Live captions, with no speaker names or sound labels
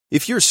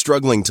If you're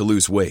struggling to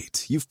lose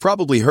weight, you've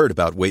probably heard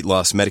about weight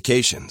loss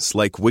medications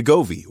like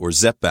Wegovy or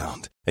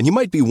Zepbound, and you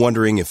might be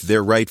wondering if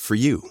they're right for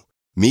you.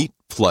 Meet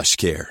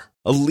PlushCare,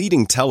 a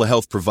leading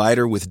telehealth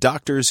provider with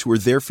doctors who are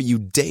there for you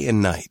day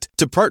and night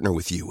to partner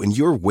with you in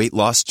your weight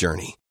loss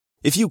journey.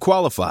 If you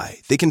qualify,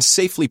 they can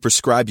safely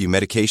prescribe you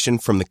medication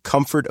from the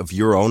comfort of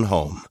your own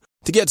home.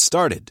 To get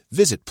started,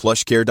 visit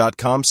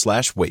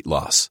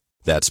plushcare.com/weightloss.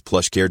 That's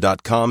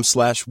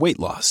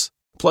plushcare.com/weightloss.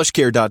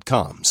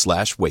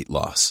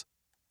 plushcare.com/weightloss.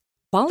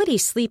 Quality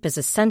sleep is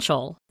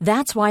essential.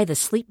 That's why the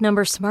Sleep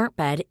Number Smart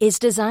Bed is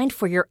designed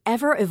for your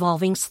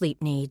ever-evolving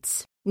sleep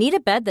needs. Need a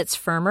bed that's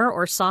firmer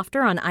or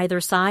softer on either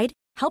side?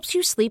 Helps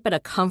you sleep at a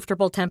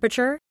comfortable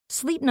temperature?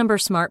 Sleep Number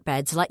Smart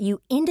Beds let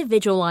you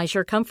individualize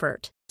your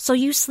comfort, so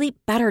you sleep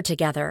better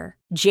together.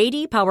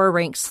 J.D. Power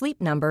ranks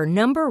Sleep Number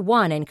number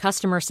 1 in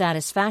customer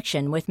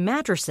satisfaction with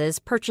mattresses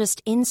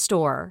purchased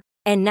in-store.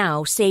 And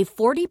now, save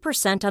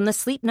 40% on the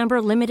Sleep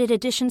Number Limited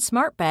Edition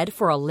Smart Bed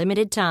for a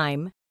limited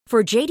time.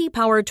 For J.D.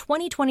 Power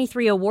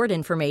 2023 award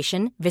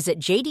information, visit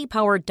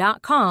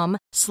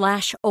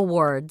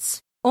jdpower.com/awards.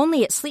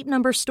 Only at Sleep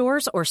Number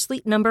stores or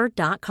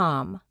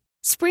sleepnumber.com.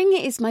 Spring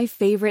is my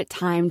favorite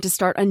time to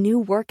start a new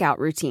workout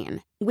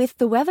routine. With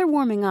the weather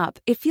warming up,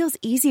 it feels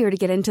easier to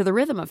get into the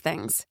rhythm of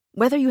things.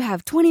 Whether you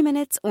have 20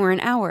 minutes or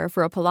an hour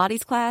for a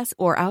Pilates class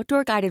or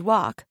outdoor guided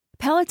walk,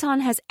 Peloton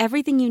has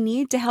everything you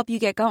need to help you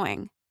get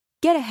going.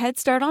 Get a head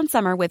start on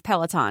summer with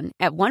Peloton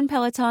at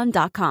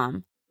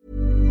onepeloton.com.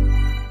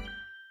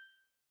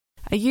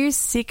 Are you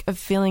sick of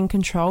feeling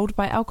controlled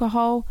by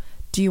alcohol?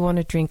 Do you want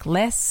to drink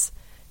less?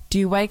 Do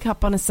you wake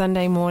up on a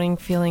Sunday morning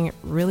feeling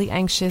really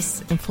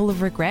anxious and full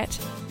of regret?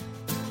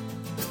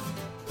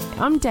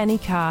 I'm Danny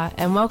Carr,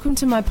 and welcome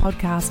to my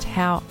podcast,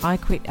 How I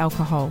Quit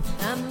Alcohol.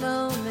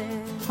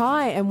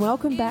 Hi, and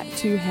welcome back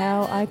to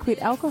How I Quit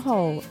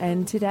Alcohol.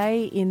 And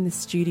today in the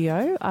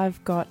studio,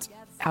 I've got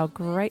our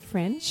great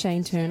friend,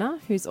 Shane Turner,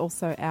 who's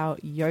also our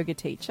yoga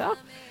teacher.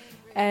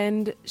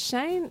 And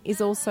Shane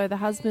is also the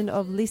husband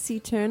of Lissy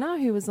Turner,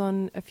 who was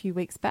on a few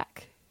weeks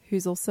back,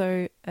 who's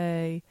also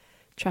a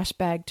trash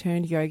bag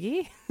turned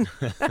yogi.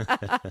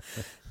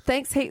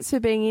 Thanks heaps for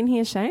being in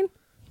here, Shane.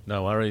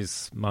 No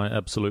worries. My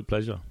absolute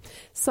pleasure.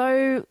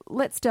 So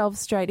let's delve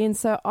straight in.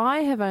 So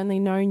I have only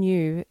known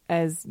you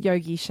as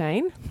Yogi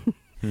Shane,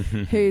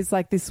 who's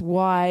like this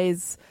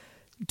wise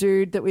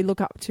dude that we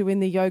look up to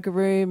in the yoga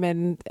room,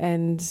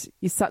 and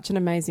you're such an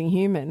amazing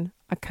human.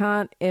 I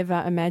can't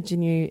ever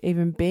imagine you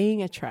even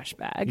being a trash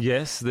bag.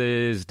 Yes,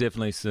 there's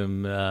definitely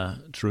some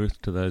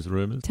truth to those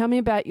rumours. Tell me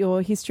about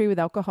your history with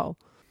alcohol.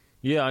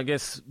 Yeah, I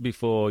guess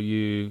before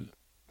you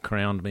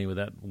crowned me with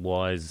that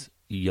wise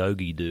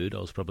yogi dude, I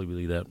was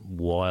probably that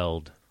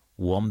wild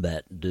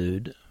wombat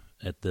dude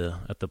at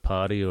the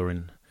party or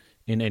in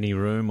any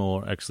room,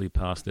 or actually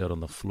passed out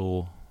on the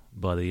floor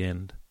by the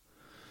end.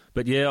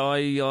 But yeah,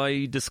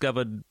 I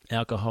discovered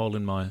alcohol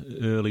in my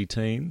early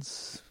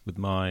teens with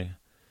my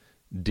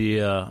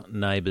dear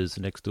neighbours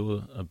next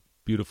door, a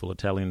beautiful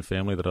Italian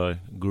family that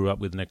I grew up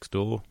with next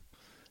door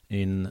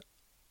in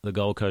the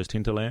Gold Coast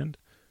hinterland,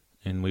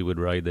 and we would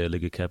raid their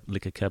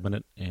liquor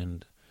cabinet,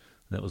 and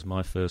that was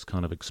my first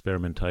kind of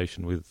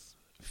experimentation with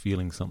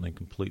feeling something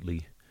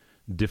completely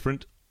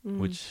different,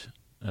 which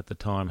at the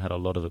time had a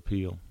lot of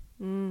appeal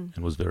and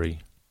was very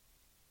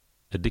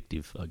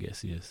addictive, I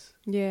guess, yes.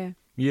 Yeah.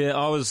 Yeah,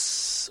 I would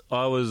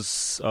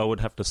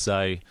have to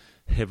say,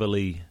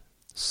 heavily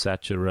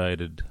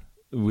saturated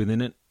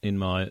within it in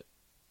my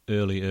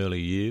early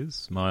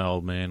years. My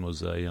old man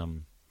was a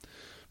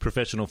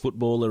professional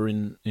footballer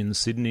in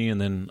Sydney and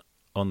then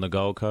on the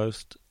Gold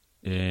Coast,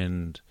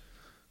 and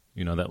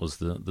you know, that was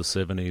the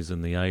 70s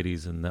and the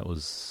 80s, and that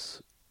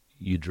was,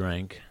 you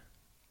drank.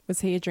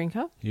 Was he a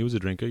drinker? He was a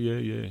drinker,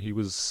 yeah. He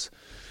was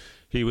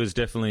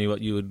definitely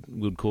what you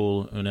would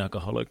call an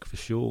alcoholic for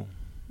sure.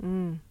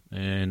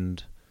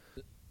 And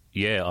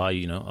yeah,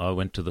 I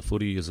went to the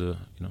footy as a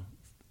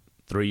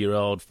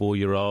 3-year-old,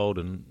 4-year-old,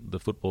 and the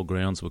football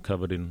grounds were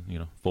covered in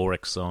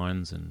 4X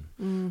signs and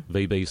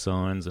VB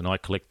signs, and I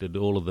collected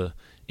all of the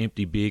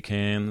empty beer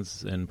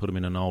cans and put them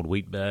in an old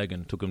wheat bag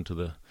and took them to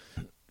the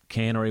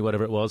cannery,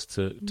 whatever it was,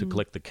 to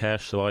collect the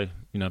cash. So I,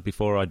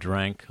 before I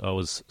drank, I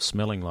was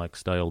smelling like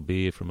stale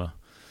beer from a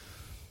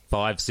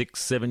 5, 6,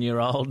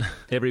 7-year-old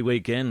every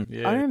weekend.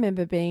 Yeah. I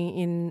remember being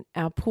in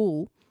our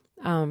pool.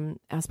 I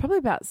was probably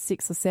about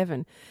 6 or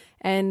 7,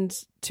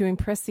 and to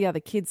impress the other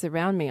kids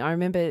around me, I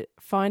remember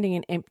finding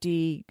an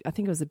empty, I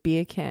think it was a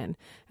beer can,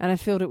 and I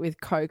filled it with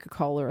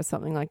Coca-Cola or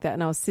something like that,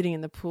 and I was sitting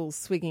in the pool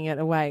swigging it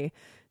away,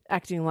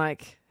 acting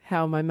like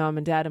how my mum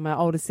and dad and my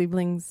older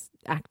siblings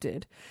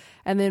acted.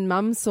 And then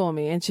Mum saw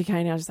me and she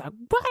came out just like,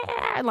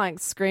 "Wah!" and like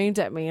screamed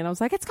at me, and I was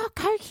like, "It's got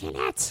Coke in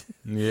it."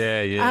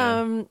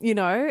 Yeah.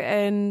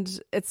 And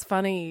it's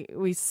funny,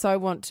 we so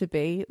want to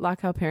be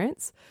like our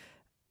parents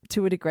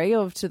to a degree,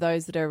 or to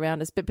those that are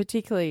around us, but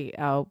particularly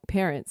our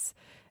parents.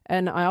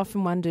 And I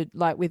often wondered,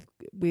 like with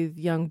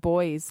young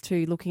boys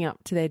too, looking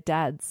up to their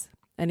dads,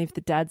 and if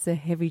the dads are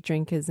heavy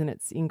drinkers and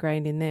it's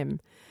ingrained in them,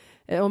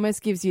 it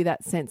almost gives you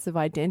that sense of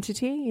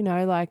identity, you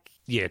know, like...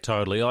 Yeah,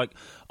 totally.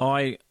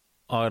 I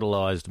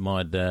idolised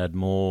my dad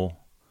more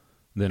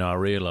than I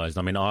realised.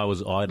 I mean, I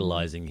was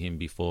idolising him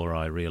before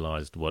I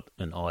realised what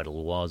an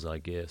idol was, I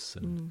guess.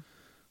 And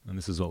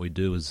this is what we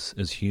do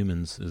as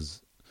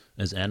humans,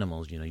 as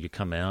animals. You know, you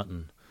come out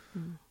and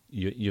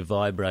you're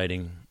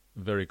vibrating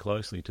very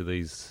closely to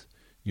these,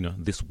 you know,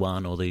 this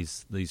one or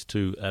these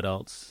two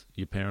adults,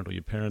 your parent or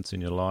your parents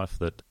in your life,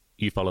 that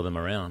you follow them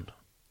around.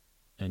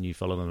 And you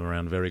follow them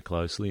around very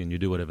closely, and you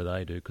do whatever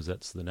they do because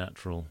that's the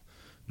natural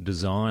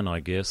design, I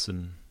guess.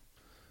 And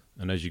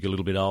as you get a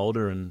little bit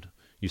older and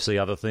you see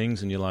other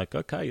things and you're like,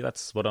 okay,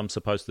 that's what I'm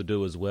supposed to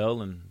do as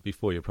well. And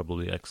before you're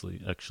probably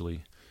actually,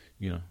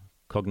 you know,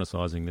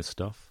 cognising this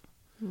stuff.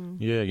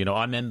 Yeah, you know,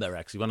 I remember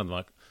actually one of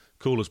my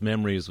coolest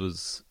memories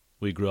was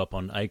we grew up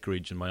on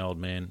acreage, and my old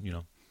man, you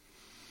know,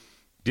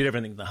 did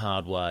everything the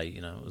hard way.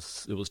 You know,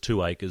 it was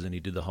 2 acres, and he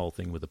did the whole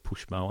thing with a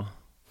push mower.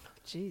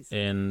 Jeez.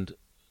 And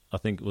I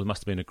think it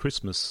must have been a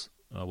Christmas.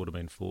 I would have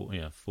been 4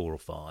 or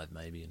 5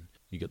 maybe. And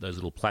you get those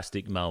little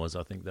plastic mowers.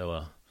 I think they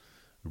were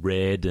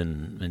red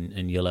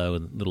and yellow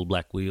and little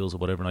black wheels or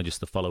whatever. And I used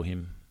to follow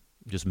him,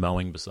 just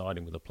mowing beside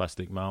him with a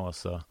plastic mower.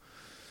 So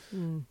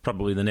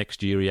probably the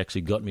next year he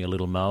actually got me a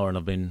little mower, and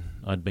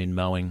I'd been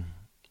mowing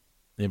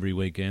every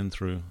weekend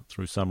through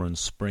summer and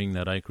spring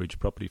that acreage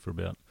property for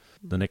about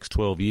the next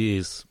 12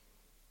 years.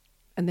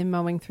 And then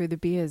mowing through the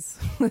beers.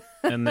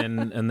 and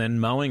then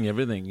mowing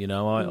everything, you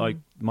know.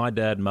 My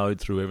dad mowed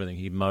through everything.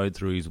 He mowed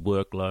through his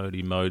workload.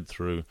 He mowed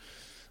through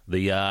the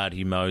yard.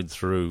 He mowed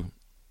through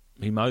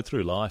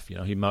life. You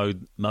know, he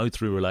mowed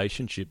through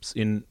relationships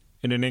in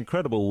an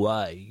incredible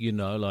way. You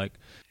know, like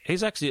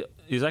he's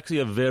actually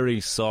a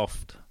very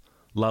soft,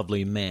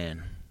 lovely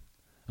man,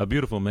 a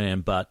beautiful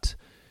man, but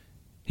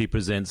he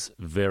presents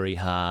very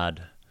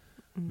hard,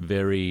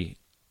 very,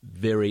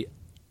 very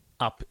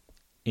up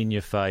in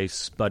your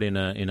face, but in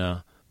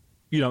a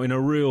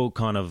real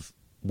kind of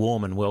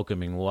warm and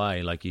welcoming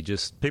way. Like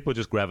people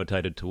just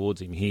gravitated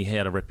towards him. He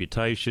had a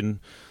reputation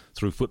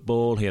through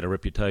football. He had a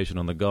reputation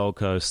on the Gold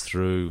Coast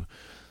through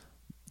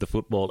the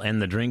football and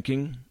the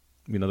drinking.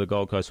 You know, the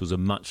Gold Coast was a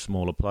much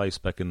smaller place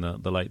back in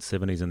the late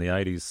 70s and the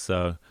 80s,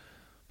 so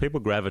people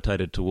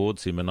gravitated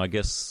towards him, and I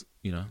guess,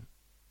 you know,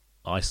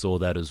 I saw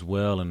that as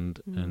well,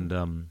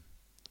 and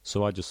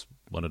so I just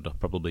wanted to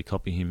probably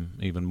copy him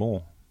even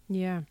more.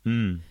 Yeah.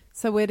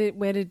 So where did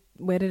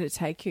it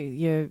take you,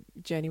 your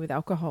journey with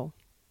alcohol?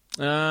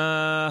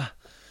 Well,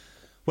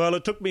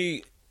 it took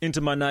me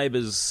into my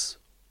neighbour's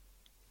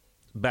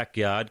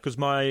backyard because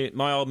my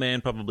old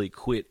man probably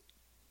quit,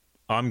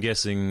 I'm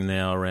guessing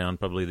now around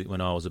probably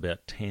when I was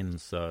about 10,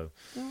 so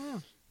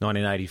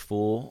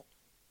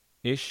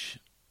 1984-ish.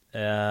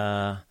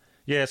 Yeah,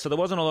 so there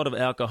wasn't a lot of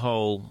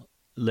alcohol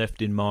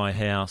left in my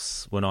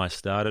house when I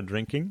started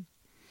drinking.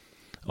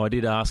 I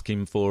did ask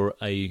him for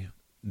a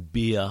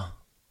beer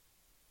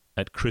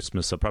at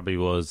Christmas. I probably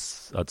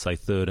was, I'd say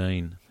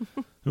 13.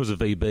 It was a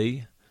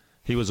VB.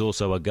 He was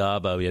also a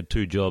garbo. He had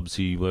 2 jobs.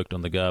 He worked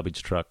on the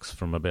garbage trucks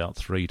from about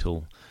 3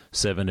 till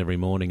 7 every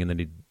morning, and then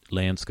he'd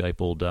landscape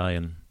all day.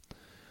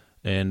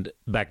 And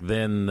back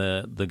then,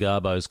 the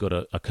garbos got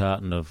a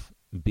carton of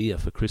beer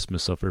for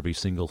Christmas off every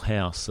single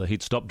house. So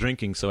he'd stopped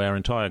drinking, so our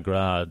entire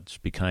garage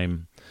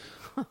became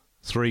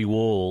 3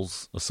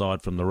 walls,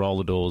 aside from the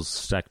roller doors,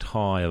 stacked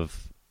high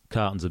of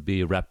cartons of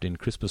beer wrapped in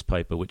Christmas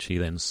paper, which he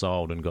then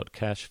sold and got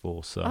cash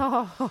for.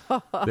 So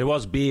there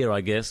was beer,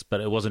 I guess, but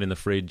it wasn't in the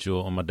fridge,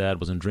 or my dad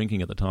wasn't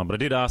drinking at the time. But I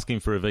did ask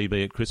him for a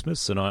VB at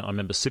Christmas, and I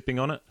remember sipping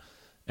on it,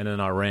 and then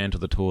I ran to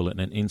the toilet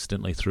and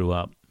instantly threw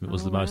up. It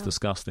was the most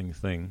disgusting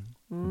thing.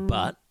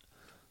 But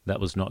that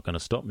was not going to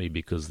stop me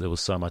because there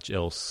was so much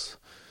else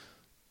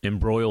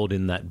embroiled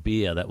in that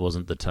beer. That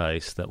wasn't the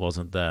taste. That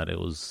wasn't that. It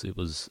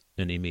was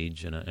an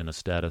image and a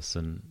status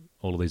and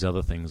all of these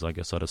other things, I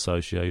guess, I'd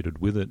associated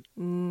with it.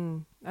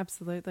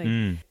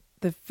 Absolutely.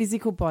 The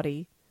physical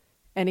body,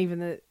 and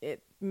even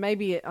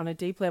maybe on a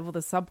deep level,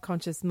 the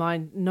subconscious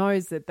mind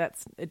knows that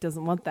it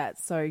doesn't want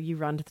that, so you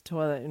run to the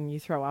toilet and you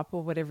throw up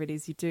or whatever it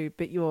is you do.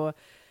 But your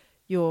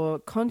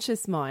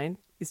conscious mind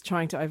is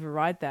trying to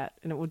override that,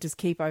 and it will just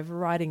keep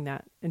overriding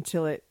that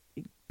until it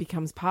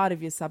becomes part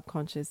of your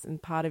subconscious and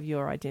part of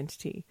your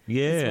identity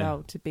as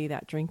well, to be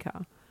that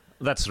drinker.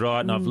 That's right,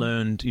 and I've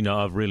learned,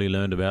 I've really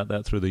learned about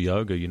that through the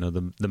yoga.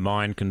 The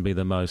mind can be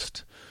the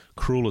most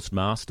cruelest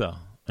master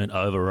and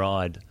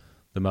override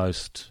the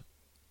most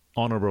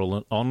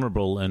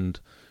honourable and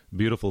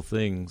beautiful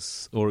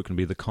things, or it can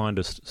be the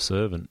kindest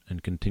servant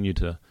and continue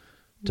to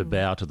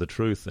bow to the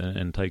truth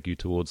and take you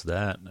towards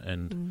that.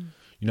 And,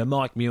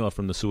 Mike Muir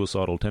from the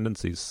Suicidal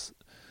Tendencies,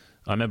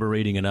 I remember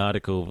reading an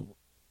article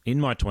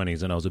in my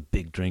 20s, and I was a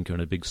big drinker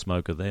and a big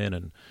smoker then,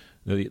 and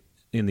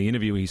in the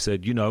interview he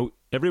said,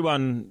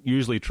 everyone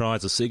usually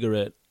tries a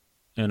cigarette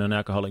and an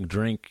alcoholic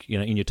drink,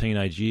 in your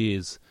teenage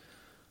years,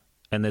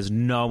 and there's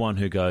no one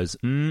who goes,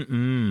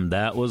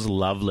 that was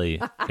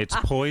lovely. It's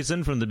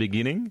poison from the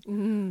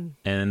beginning,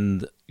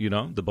 and,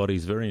 the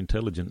body's very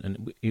intelligent,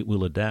 and it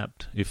will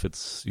adapt if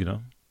it's,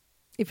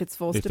 if it's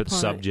forced if upon it's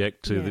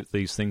subject to yeah.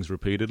 these things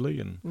repeatedly,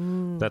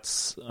 and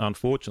that's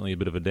unfortunately a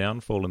bit of a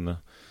downfall in the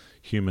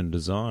human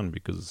design,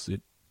 because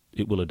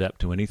it will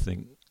adapt to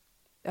anything.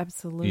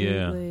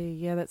 Absolutely.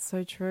 Yeah, that's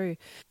so true.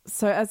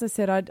 So as I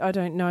said, I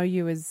don't know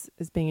you as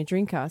being a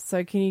drinker.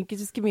 So can you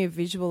just give me a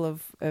visual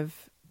of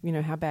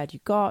how bad you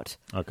got?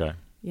 Okay.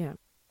 Yeah.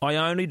 I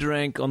only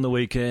drank on the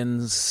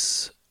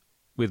weekends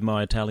with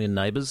my Italian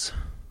neighbours.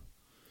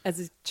 As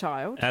a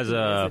child? As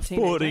a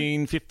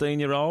 14,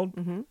 15-year-old.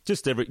 Mm-hmm.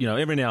 Just every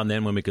now and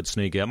then when we could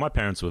sneak out. My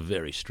parents were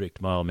very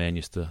strict. My old man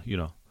used to,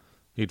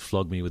 he'd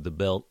flog me with the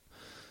belt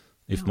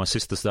if my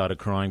sister started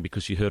crying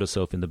because she hurt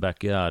herself in the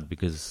backyard,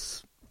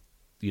 because,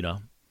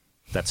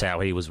 that's how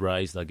he was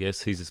raised, I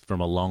guess. He's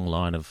from a long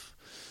line of,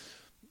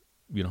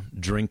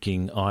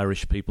 drinking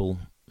Irish people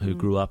who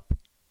grew up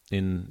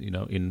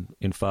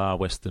in far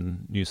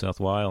western New South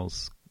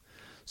Wales.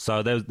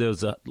 So there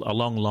was a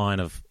long line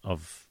of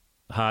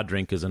hard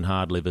drinkers and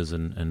hard livers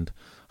and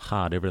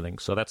hard everything.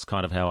 So that's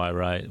kind of how I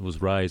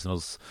was raised. And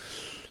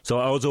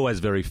I was always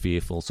very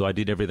fearful. So I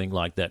did everything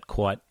like that,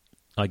 quite,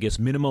 I guess,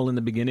 minimal in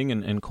the beginning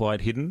and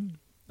quite hidden,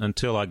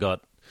 until I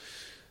got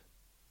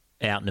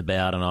out and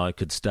about and I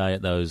could stay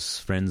at those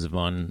friends of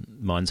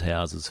mine's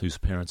houses whose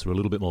parents were a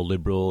little bit more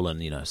liberal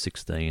and,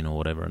 16 or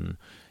whatever. And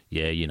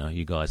yeah,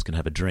 you guys can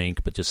have a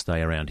drink, but just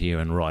stay around here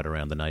and right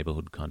around the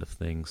neighbourhood kind of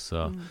thing.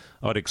 So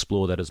I'd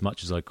explore that as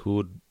much as I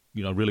could.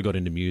 Really got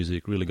into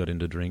music, really got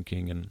into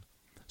drinking, and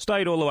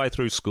stayed all the way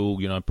through school,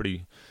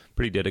 pretty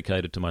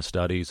dedicated to my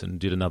studies, and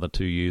did another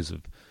 2 years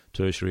of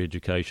tertiary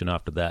education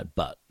after that.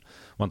 But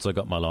once I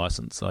got my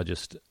licence, I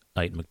just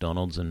ate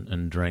McDonald's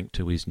and drank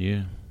till he's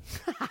new.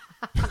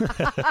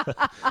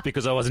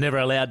 Because I was never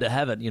allowed to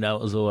have it, it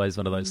was always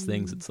one of those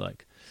things. It's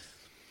like,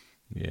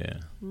 yeah.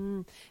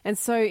 And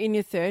so in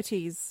your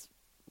 30s,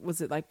 was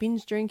it like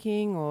binge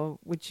drinking, or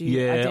would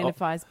you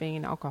identify as being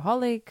an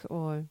alcoholic,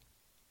 or...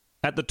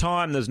 At the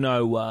time, there's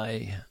no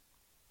way.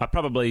 I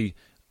probably,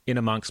 in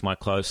amongst my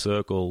close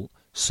circle,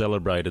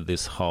 celebrated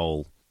this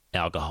whole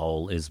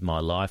alcohol is my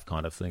life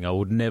kind of thing. I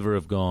would never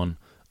have gone,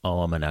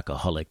 oh, I'm an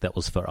alcoholic. That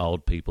was for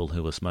old people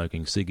who were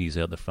smoking ciggies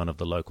out the front of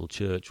the local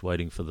church,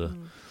 waiting for the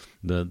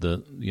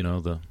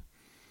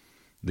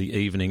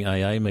evening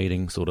AA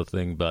meeting sort of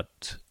thing.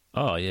 But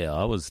oh yeah,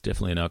 I was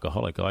definitely an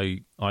alcoholic.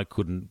 I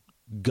couldn't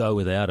go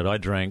without it. I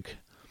drank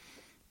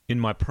in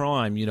my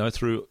prime,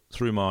 through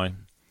my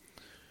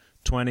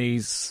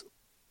 20s,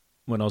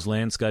 when I was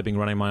landscaping,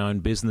 running my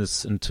own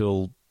business,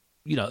 until,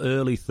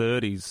 early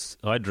 30s.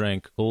 I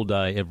drank all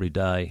day, every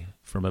day,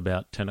 from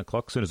about 10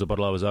 o'clock, as soon as the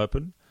bottle was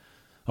open.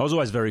 I was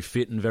always very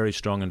fit and very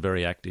strong and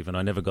very active, and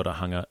I never got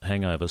a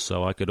hangover,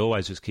 so I could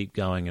always just keep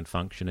going and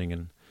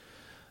functioning.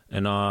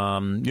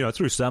 And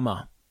through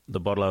summer,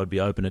 the bottle would be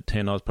open at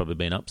 10. I was probably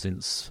been up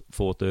since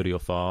 4:30 or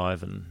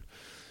 5, and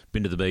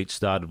been to the beach,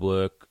 started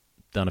work,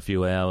 done a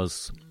few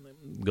hours,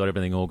 got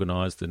everything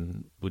organised,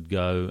 and would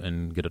go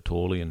and get a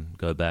tawley and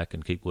go back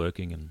and keep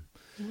working, and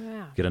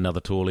get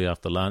another tawley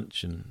after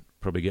lunch, and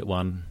probably get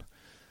one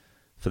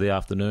for the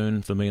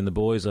afternoon for me and the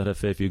boys. I had a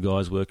fair few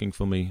guys working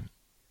for me.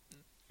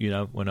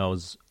 When I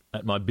was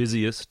at my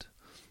busiest,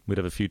 we'd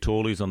have a few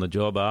tawleys on the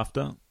job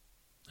after,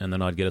 and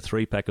then I'd get a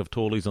 3-pack of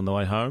tawleys on the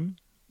way home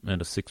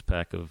and a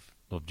 6-pack of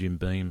Jim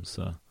Beam.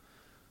 So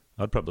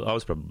I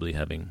was probably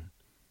having,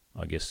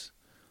 I guess,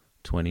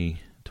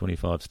 20,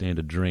 25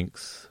 standard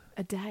drinks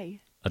a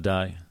day.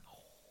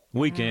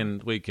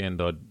 Weekend,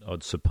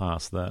 I'd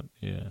surpass that.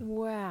 Yeah.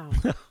 Wow.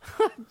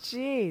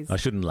 Jeez. I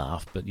shouldn't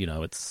laugh, but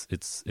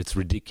it's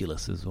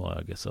ridiculous, is why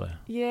I guess I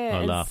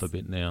laugh a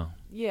bit now.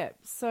 Yeah.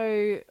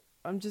 So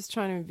I'm just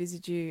trying to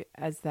envisage you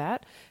as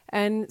that,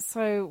 and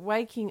so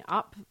waking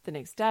up the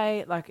next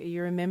day, like, are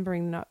you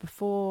remembering the night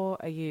before?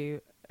 Are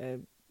you,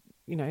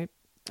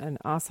 an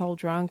asshole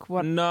drunk?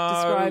 What? No.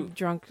 Describe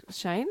drunk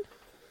Shane.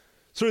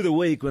 Through the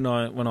week when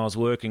I was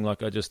working,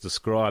 like I just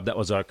described, that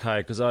was okay,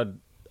 because I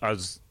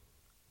was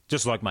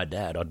just like my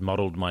dad. I'd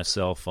modelled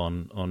myself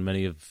on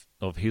many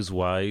of his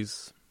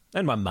ways,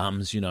 and my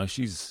mum's.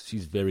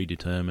 She's very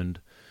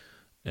determined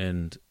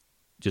and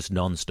just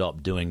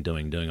non-stop doing.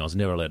 I was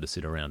never allowed to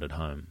sit around at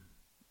home.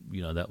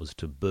 That was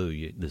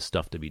taboo. There's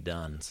stuff to be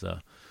done. So,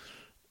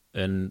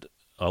 and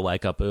I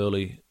wake up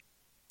early.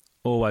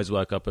 Always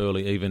woke up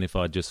early, even if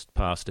I just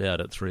passed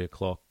out at 3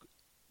 o'clock.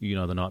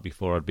 The night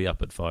before, I'd be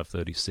up at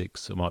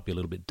 5:36. It might be a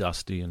little bit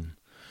dusty and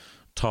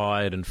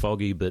tired and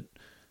foggy, but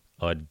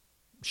I'd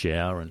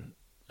shower, and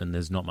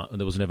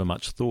there was never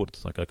much thought.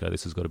 It's like, okay,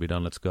 this has got to be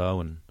done. Let's go.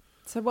 And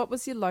so, what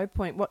was your low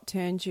point? What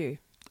turned you?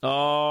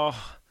 Oh,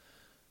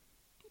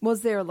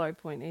 was there a low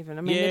point even?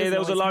 I mean, yeah, there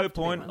was a low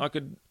point.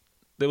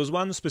 There was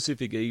one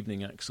specific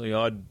evening actually.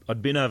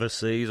 I'd been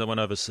overseas. I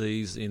went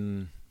overseas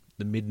in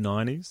the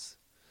mid-90s,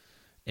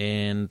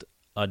 and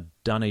I'd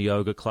done a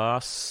yoga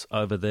class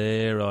over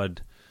there.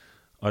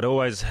 I'd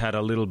always had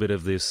a little bit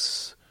of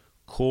this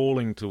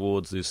calling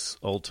towards this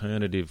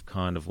alternative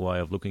kind of way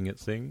of looking at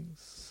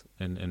things.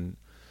 And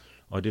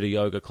I did a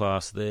yoga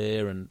class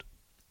there, and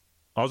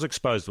I was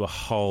exposed to a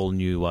whole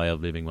new way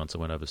of living once I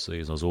went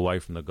overseas. I was away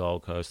from the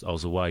Gold Coast. I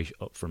was away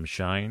from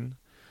Shane.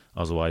 I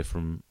was away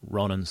from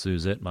Ron and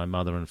Suzette, my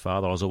mother and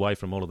father. I was away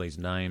from all of these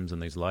names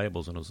and these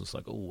labels, and it was just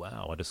like, oh,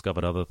 wow, I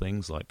discovered other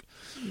things like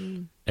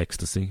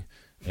ecstasy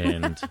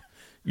and,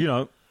 you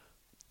know,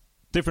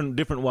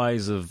 different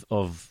ways of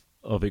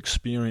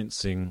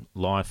experiencing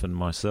life and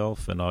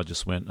myself. And I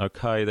just went,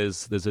 okay,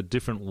 there's a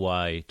different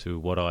way to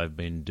what I've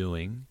been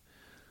doing.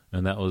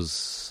 And that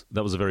was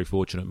a very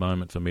fortunate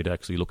moment for me to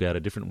actually look out a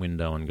different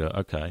window and go,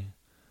 okay,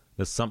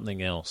 there's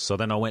something else. So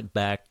then I went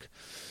back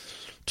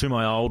to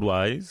my old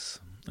ways,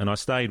 and I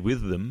stayed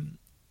with them,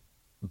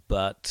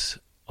 but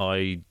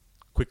I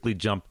quickly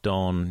jumped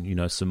on, you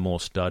know, some more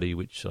study,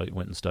 which I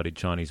went and studied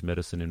Chinese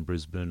medicine in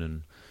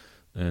Brisbane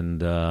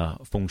and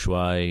feng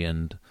shui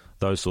and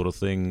those sort of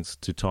things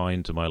to tie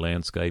into my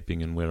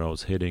landscaping and where I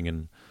was heading.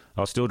 And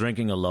I was still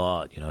drinking a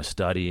lot, you know,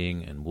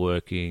 studying and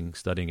working,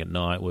 studying at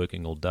night,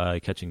 working all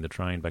day, catching the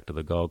train back to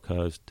the Gold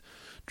Coast,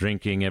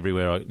 drinking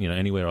everywhere,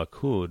 anywhere I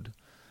could.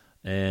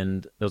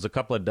 And there was a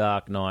couple of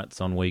dark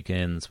nights on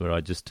weekends where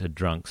I just had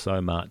drunk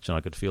so much and I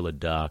could feel a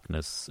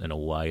darkness and a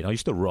weight. I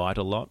used to write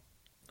a lot,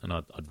 and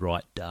I'd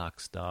write dark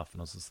stuff,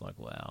 and I was just like,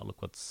 wow, look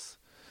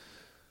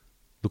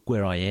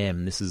where I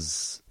am. This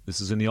is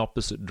in the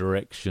opposite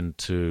direction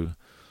to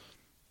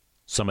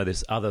some of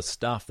this other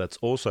stuff that's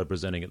also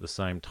presenting at the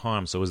same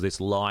time. So as this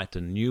light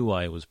and new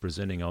way was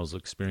presenting, I was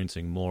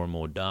experiencing more and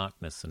more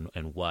darkness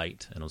and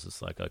weight, and I was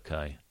just like,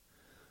 okay,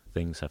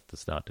 things have to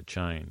start to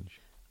change.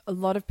 A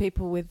lot of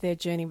people with their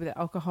journey with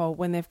alcohol,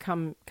 when they've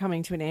coming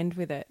to an end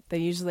with it, they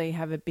usually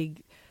have a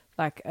big,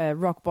 like a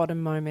rock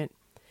bottom moment,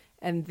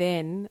 and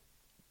then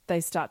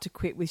they start to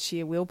quit with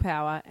sheer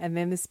willpower, and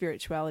then the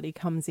spirituality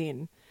comes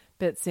in.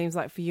 But it seems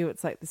like for you,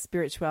 it's like the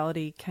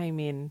spirituality came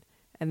in,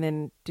 and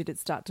then did it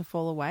start to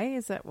fall away?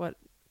 Is that what?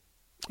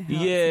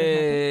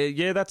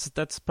 Yeah,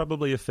 that's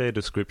probably a fair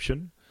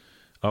description.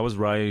 I was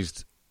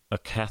raised a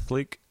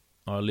Catholic.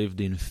 I lived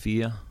in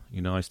fear.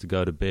 You know, I used to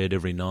go to bed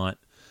every night.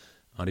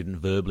 I didn't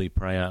verbally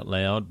pray out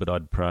loud, but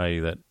I'd pray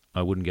that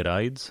I wouldn't get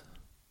AIDS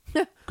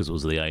because it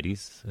was the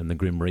 80s and the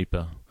Grim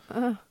Reaper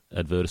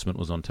advertisement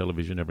was on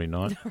television every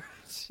night.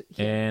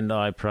 Yeah. And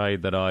I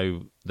prayed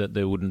that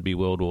there wouldn't be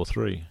World War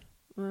III.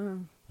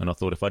 And I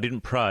thought if I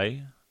didn't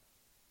pray,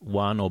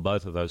 one or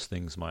both of those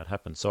things might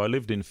happen. So I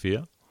lived in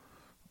fear.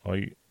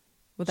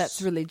 Well,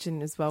 that's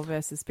religion as well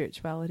versus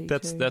spirituality.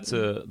 That's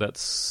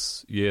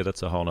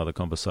a whole other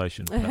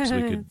conversation. Perhaps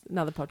we could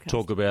another podcast.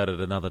 Talk about it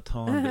another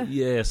time. But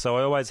yeah, so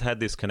I always had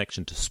this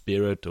connection to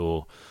spirit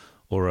or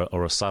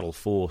a subtle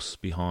force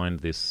behind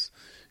this,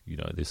 you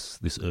know, this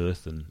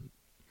earth and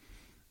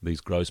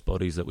these gross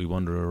bodies that we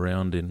wander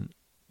around in.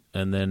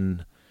 And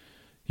then,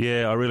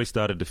 yeah, I really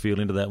started to feel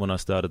into that when I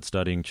started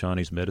studying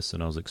Chinese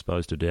medicine. I was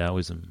exposed to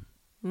Taoism,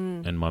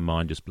 and my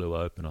mind just blew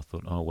open. I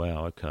thought, oh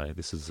wow, okay,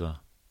 this is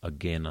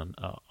again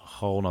a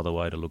whole other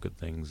way to look at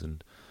things,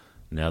 and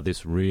now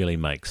this really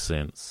makes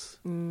sense.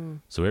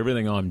 So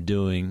everything I'm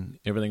doing,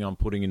 everything I'm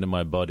putting into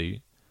my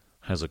body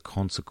has a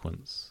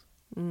consequence.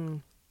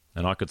 And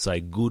I could say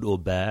good or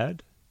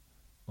bad,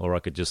 or I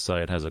could just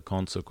say it has a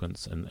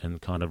consequence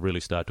and kind of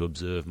really start to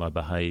observe my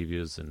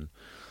behaviours and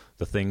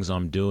the things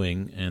I'm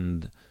doing,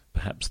 and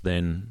perhaps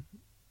then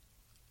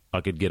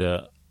I could get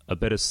a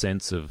better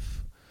sense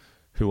of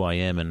who I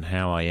am and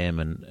how I am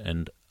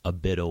and a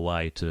better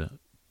way to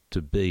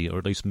be, or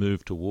at least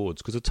move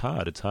towards, because it's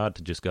hard. It's hard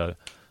to just go,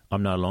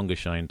 I'm no longer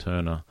Shane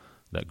Turner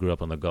that grew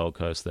up on the Gold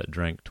Coast that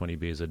drank 20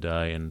 beers a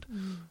day and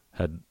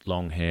had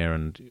long hair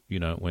and, you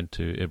know, went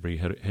to every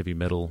heavy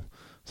metal,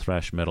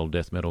 thrash metal,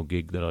 death metal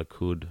gig that I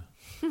could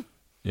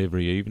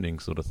every evening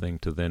sort of thing,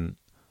 to then,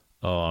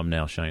 oh, I'm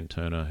now Shane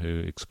Turner who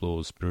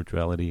explores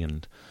spirituality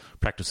and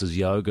practices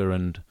yoga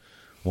and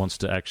wants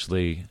to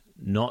actually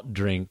not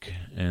drink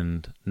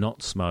and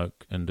not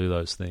smoke and do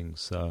those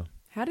things. So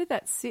how did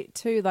that sit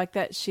too, like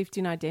that shift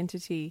in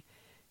identity?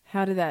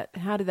 How did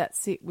that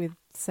sit with,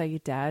 say, your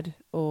dad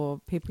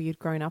or people you'd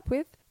grown up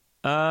with?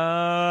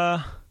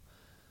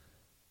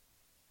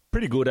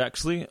 Pretty good,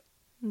 actually.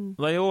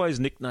 They always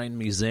nicknamed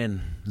me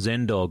Zen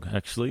Dog,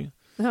 actually.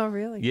 Oh,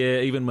 really?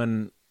 Yeah, even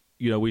when,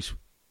 you know,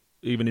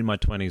 even in my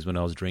 20s when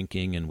I was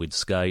drinking and we'd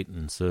skate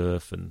and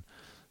surf, and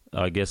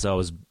I guess I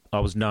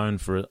was known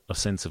for a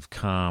sense of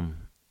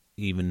calm,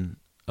 even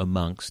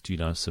amongst, you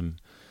know, some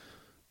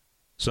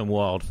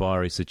wild,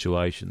 fiery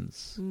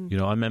situations. You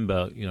know, I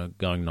remember, you know,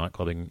 going night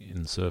clubbing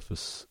in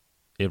Surface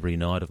every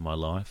night of my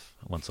life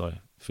once I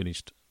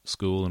finished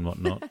school and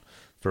whatnot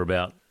for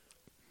about,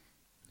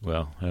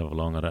 well, however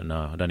long, I don't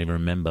know. I don't even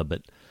remember,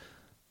 but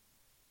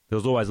there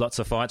was always lots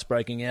of fights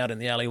breaking out in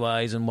the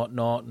alleyways and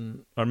whatnot.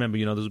 And I remember,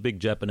 you know, there was a big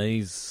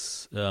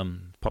Japanese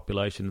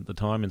population at the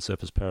time in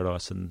Surfers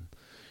Paradise. And,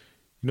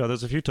 you know,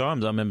 there's a few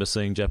times I remember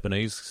seeing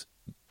Japanese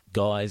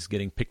guys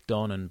getting picked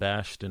on and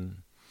bashed, and,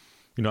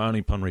 you know, only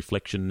upon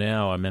reflection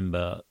now, I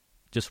remember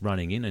just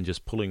running in and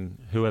just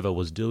pulling whoever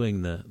was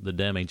doing the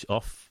damage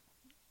off,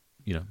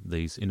 you know,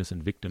 these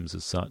innocent victims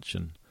as such.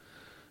 And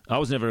I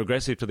was never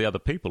aggressive to the other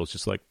people. It's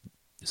just like,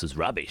 this is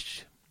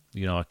rubbish.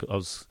 You know, I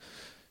was,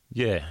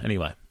 yeah,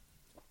 anyway.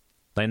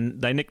 They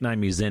nicknamed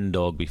me Zen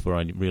Dog before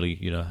I really,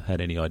 you know, had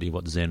any idea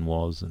what Zen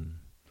was. And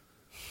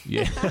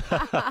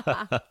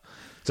Yeah.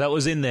 So it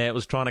was in there. It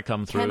was trying to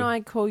come through. Can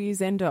I call you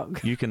Zen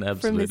Dog? You can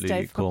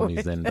absolutely call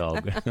me Zen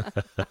Dog.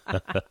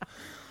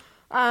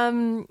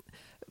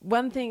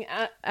 One thing,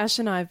 Ash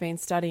and I have been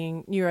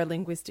studying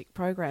neuro-linguistic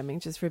programming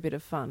just for a bit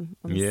of fun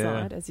on the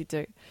side, as you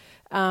do.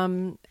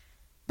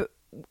 But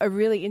a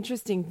really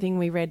interesting thing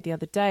we read the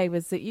other day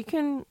was that you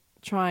can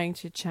trying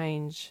to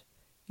change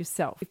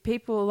yourself.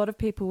 A lot of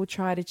people will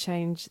try to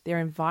change their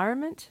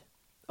environment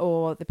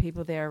or the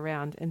people they're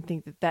around and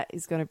think that that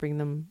is going to bring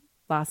them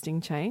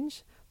lasting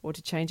change or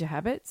to change a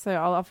habit. So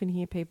I'll often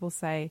hear people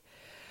say,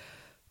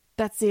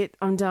 that's it,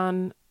 I'm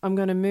done. I'm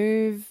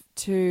moving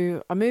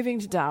to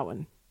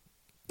Darwin.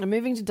 I'm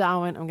moving to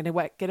Darwin. I'm going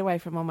to get away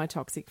from all my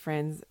toxic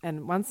friends.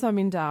 And once I'm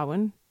in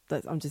Darwin,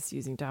 I'm just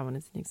using Darwin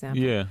as an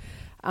example. Yeah.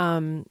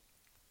 I'm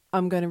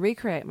going to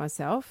recreate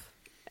myself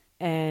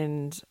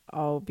and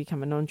I'll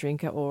become a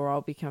non-drinker or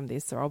I'll become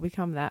this or I'll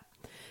become that.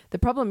 The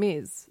problem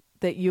is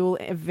that you'll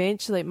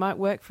eventually, it might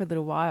work for a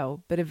little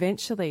while, but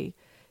eventually,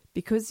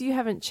 because you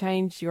haven't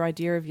changed your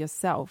idea of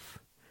yourself,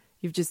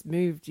 you've just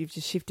moved, you've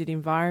just shifted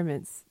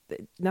environments,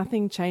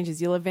 nothing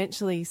changes. You'll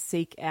eventually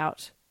seek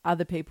out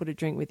other people to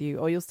drink with you,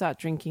 or you'll start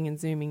drinking and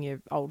Zooming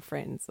your old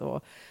friends,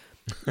 or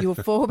you'll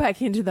fall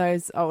back into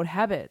those old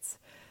habits.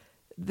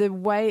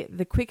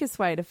 The quickest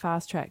way to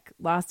fast track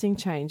lasting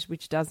change,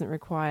 which doesn't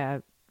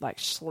require like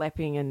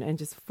schlepping and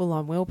just full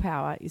on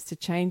willpower, is to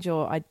change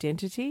your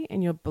identity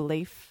and your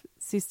belief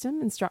system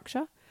and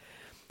structure.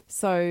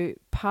 So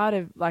part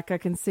of, like, I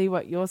can see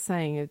what you're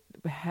saying,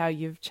 how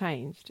you've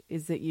changed,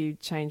 is that you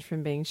changed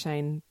from being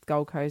Shane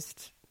Gold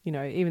Coast,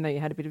 even though you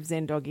had a bit of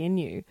Zen Dog in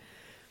you,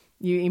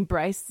 you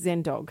embraced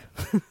Zen Dog.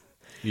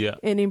 Yeah.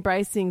 And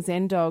embracing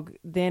Zen Dog,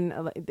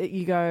 then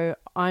you go,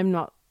 I'm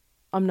no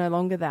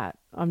longer that.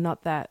 I'm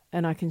not that.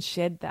 And I can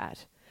shed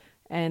that.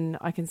 And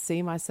I can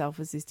see myself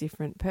as this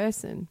different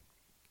person.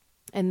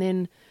 And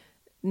then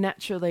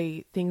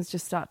naturally things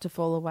just start to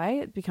fall away.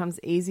 It becomes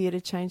easier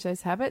to change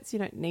those habits. You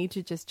don't need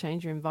to just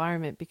change your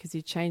environment because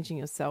you're changing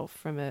yourself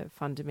from a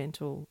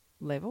fundamental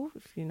level,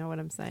 if you know what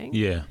I'm saying.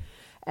 Yeah.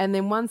 And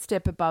then one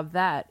step above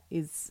that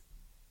is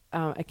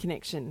a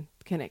connection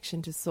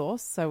to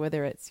source. So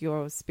whether it's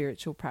your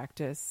spiritual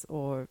practice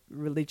or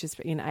religious,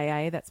 in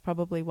AA, that's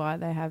probably why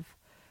they have,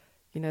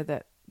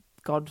 that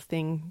God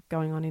thing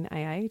going on in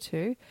AA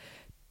too.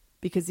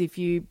 Because if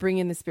you bring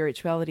in the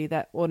spirituality,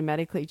 that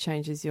automatically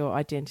changes your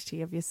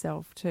identity of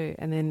yourself too.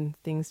 And then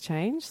things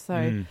change.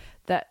 So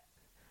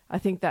I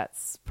think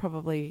that's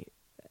probably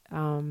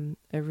a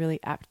really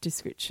apt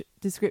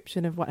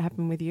description of what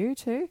happened with you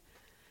too.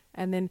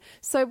 And then,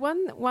 so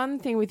one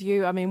thing with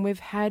you, I mean, we've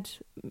had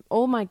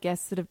all my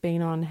guests that have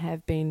been on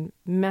have been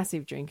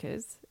massive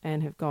drinkers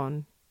and have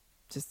gone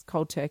just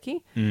cold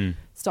turkey,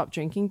 stop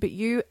drinking. But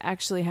you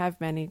actually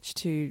have managed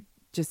to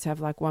just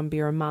have like one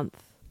beer a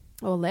month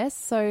or less.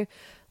 So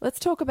let's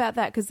talk about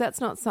that, because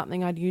that's not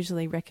something I'd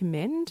usually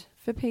recommend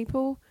for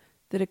people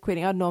that are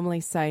quitting. I'd normally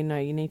say, no,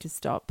 you need to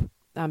stop,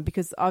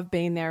 because I've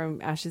been there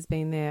and Ash has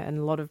been there and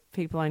a lot of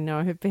people I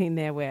know have been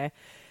there where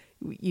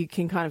you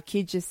can kind of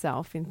kid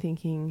yourself in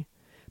thinking.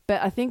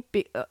 But I think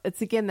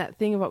it's again that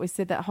thing of what we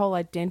said, that whole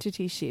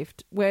identity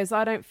shift, whereas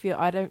I don't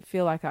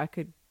feel like I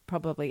could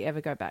probably ever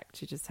go back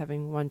to just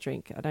having one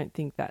drink. I don't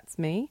think that's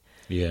me.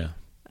 Yeah.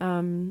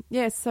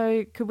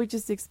 So could we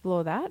just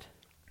explore that?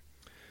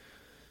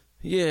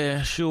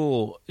 Yeah,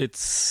 sure.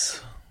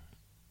 It's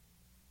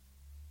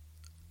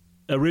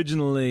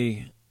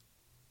originally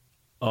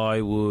I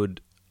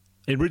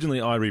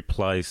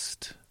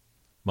replaced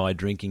my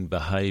drinking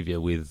behavior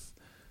with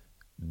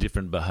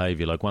different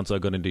behavior. Like once I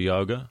got into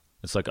yoga,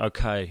 it's like,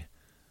 okay,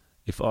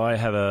 if I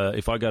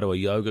go to a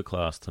yoga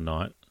class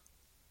tonight,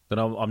 then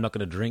I'm not going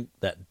to drink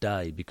that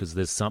day because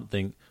there's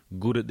something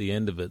good at the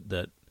end of it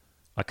that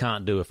I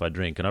can't do if I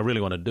drink, and I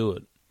really want to do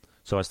it.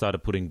 So I started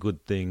putting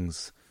good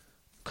things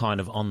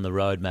kind of on the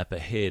roadmap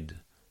ahead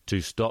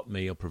to stop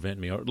me or prevent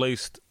me, or at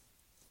least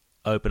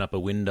open up a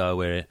window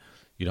where,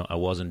 I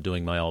wasn't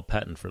doing my old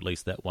pattern for at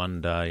least that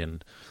one day.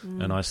 And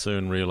I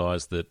soon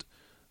realised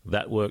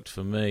that worked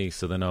for me.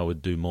 So then I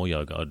would do more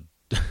yoga.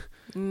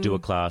 I'd do a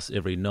class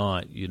every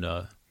night,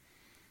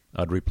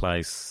 I'd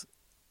replace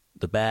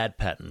the bad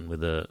pattern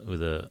with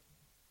a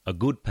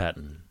good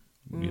pattern.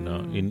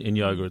 In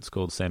yoga it's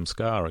called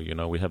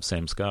samskara. We have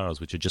samskaras,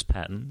 which are just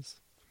patterns.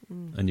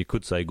 And you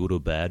could say good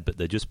or bad, but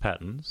they're just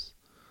patterns.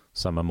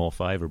 Some are more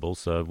favourable.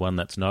 So one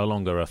that's no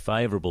longer a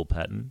favourable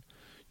pattern,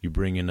 you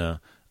bring in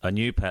a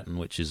new pattern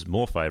which is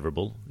more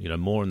favourable,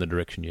 more in the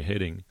direction you're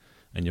heading,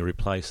 and you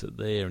replace it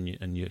there.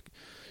 And you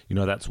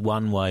that's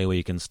one way where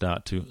you can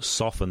start to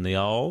soften the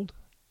old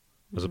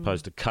as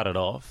opposed to cut it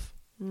off.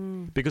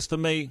 Because for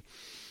me,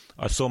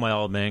 I saw my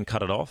old man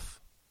cut it off,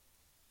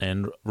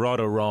 and right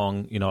or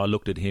wrong, I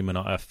looked at him and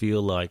I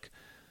feel like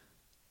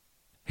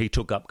he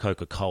took up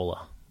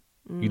Coca-Cola.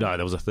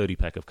 There was a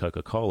 30-pack of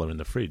Coca-Cola in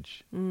the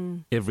fridge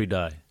every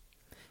day.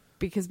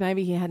 Because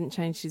maybe he hadn't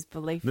changed his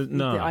belief with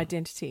the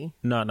identity.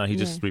 No, he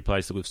just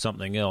replaced it with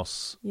something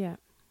else. Yeah.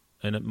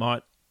 And it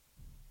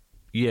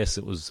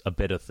was a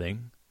better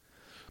thing,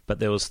 but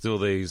there was still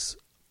these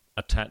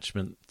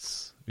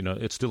attachments,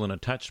 it's still an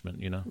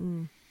attachment,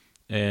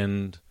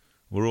 and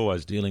we're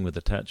always dealing with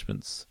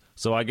attachments.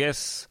 So I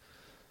guess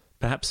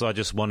perhaps I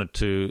just wanted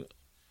to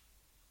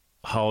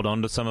hold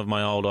on to some of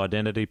my old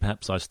identity.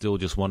 Perhaps I still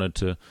just wanted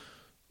to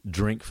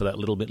drink for that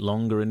little bit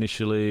longer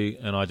initially,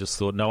 and I just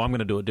thought, no, I'm going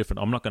to do it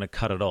different. I'm not going to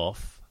cut it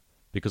off,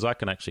 because I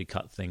can actually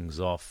cut things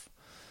off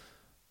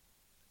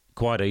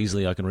quite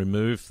easily. I can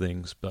remove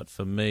things, but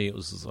for me it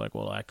was like,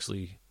 well,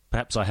 actually,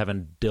 perhaps I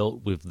haven't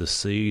dealt with the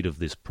seed of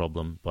this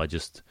problem by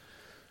just,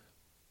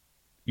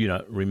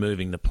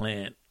 removing the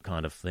plant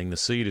kind of thing. The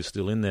seed is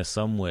still in there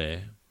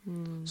somewhere.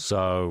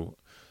 So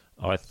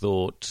I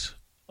thought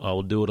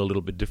I'll do it a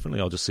little bit differently.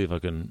 I'll just see if I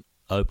can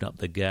open up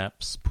the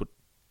gaps, put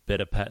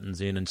better patterns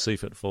in, and see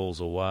if it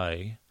falls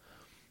away.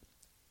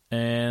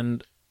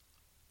 And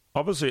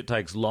obviously it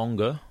takes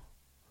longer,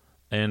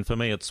 and for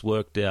me it's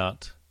worked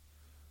out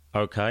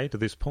okay to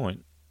this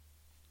point.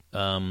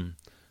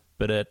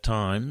 But at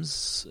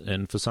times,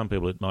 and for some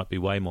people it might be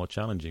way more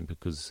challenging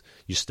because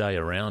you stay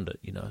around it,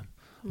 A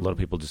lot of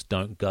people just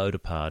don't go to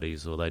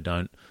parties, or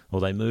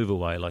they move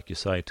away, like you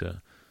say,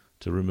 to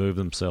remove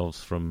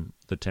themselves from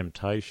the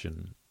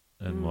temptation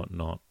and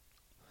whatnot.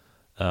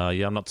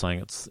 I'm not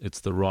saying it's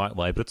the right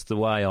way, but it's the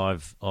way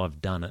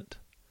I've done it.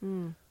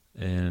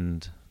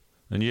 And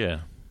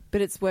yeah.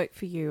 But it's worked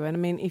for you. And I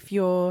mean, if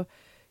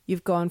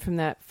you've gone from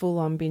that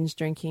full-on binge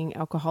drinking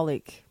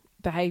alcoholic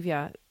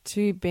behaviour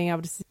to being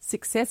able to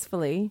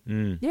successfully,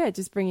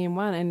 just bring in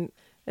one, and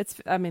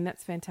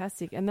that's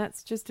fantastic, and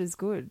that's just as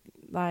good.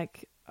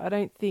 Like, I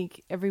don't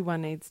think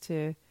everyone needs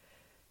to.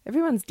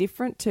 Everyone's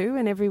different too,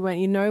 and everyone,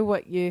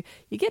 what you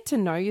get to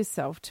know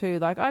yourself too.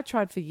 Like, I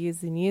tried for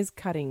years and years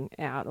cutting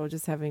out or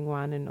just having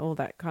one and all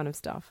that kind of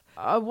stuff.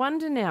 I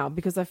wonder now,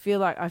 because I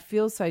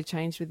feel so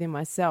changed within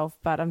myself,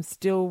 but I'm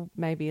still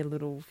maybe a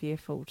little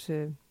fearful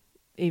to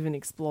even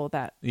explore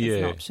that as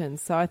an option.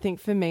 So I think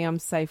for me, I'm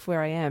safe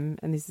where I am,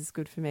 and this is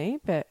good for me.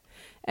 But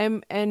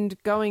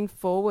and going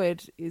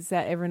forward, is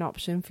that ever an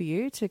option for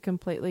you to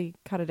completely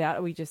cut it out,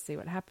 or we just see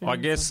what happens? I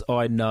guess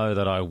I know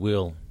that I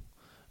will.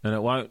 And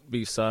it won't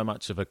be so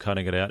much of a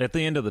cutting it out. At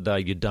the end of the day,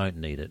 you don't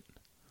need it.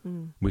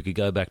 We could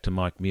go back to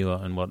Mike Muir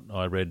and what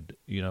I read,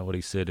 what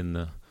he said in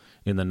the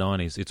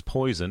 90s. It's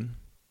poison.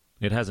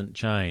 It hasn't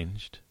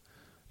changed.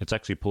 It's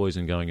actually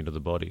poison going into the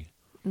body.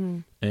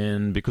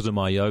 And because of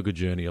my yoga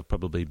journey, I've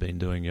probably been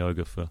doing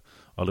yoga for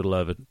a little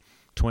over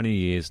 20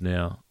 years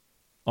now.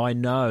 I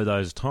know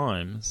those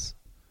times,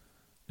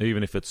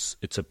 even if it's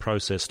a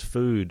processed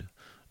food,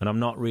 and I'm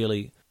not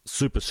really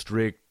super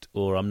strict,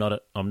 or I'm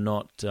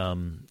not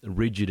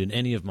rigid in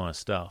any of my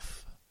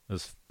stuff,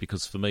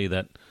 because for me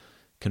that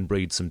can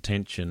breed some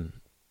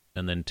tension,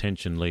 and then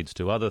tension leads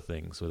to other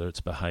things, whether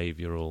it's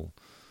behavioural,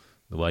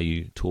 the way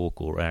you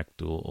talk or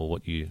act, or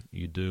what you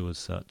do as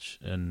such.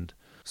 And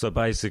so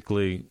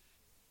basically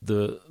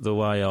the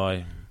way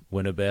I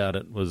went about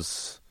it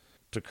was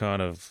to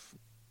kind of,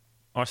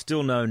 I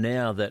still know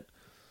now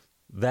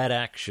that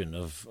action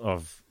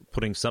of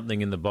putting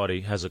something in the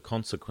body has a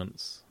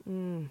consequence.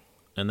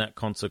 And that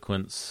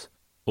consequence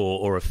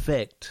or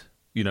effect,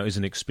 is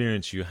an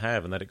experience you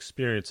have, and that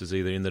experience is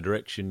either in the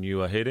direction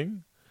you are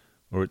heading,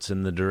 or it's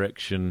in the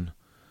direction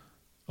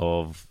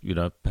of,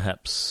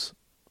 perhaps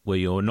where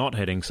you're not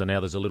heading, so now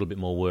there's a little bit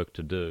more work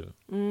to do.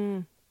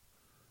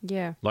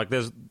 Yeah. Like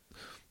there's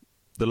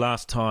the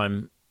last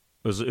time,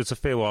 it's a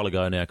fair while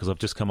ago now, because I've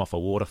just come off a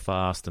water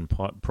fast, and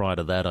prior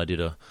to that I did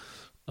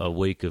a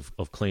week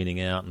of cleaning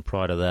out, and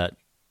prior to that,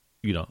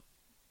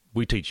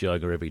 we teach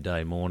yoga every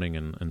day, morning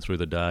and through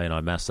the day, and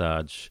I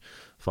massage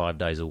 5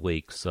 days a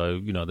week.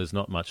 So, there's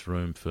not much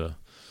room for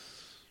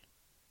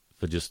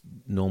just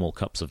normal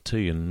cups of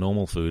tea and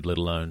normal food, let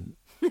alone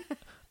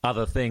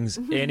other things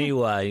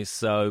anyway.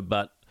 So,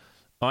 but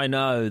I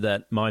know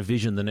that my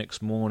vision the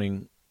next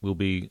morning will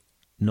be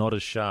not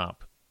as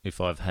sharp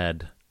if I've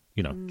had,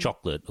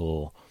 chocolate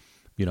or,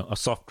 a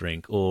soft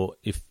drink, or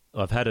if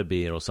I've had a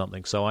beer or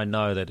something. So I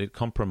know that it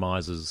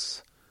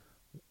compromises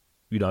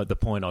the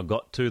point I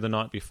got to the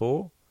night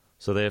before.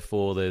 So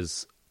therefore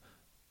there's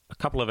a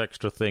couple of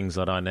extra things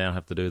that I now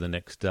have to do the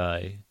next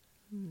day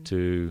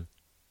to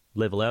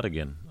level out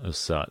again as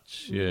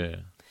such. Yeah.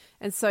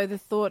 And so the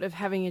thought of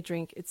having a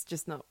drink, it's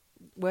just not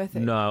worth it?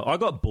 No, I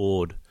got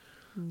bored.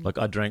 Like,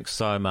 I drank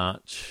so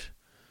much,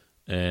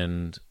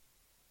 and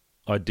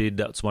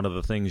that's one of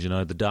the things,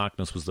 the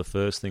darkness was the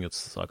first thing.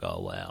 It's like, oh,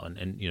 wow.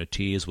 And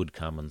tears would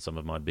come on some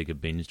of my bigger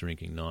binge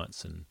drinking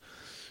nights, and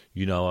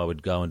I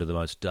would go into the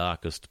most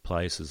darkest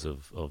places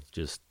of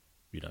just,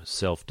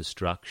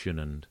 self-destruction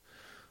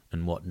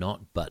and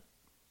whatnot. But,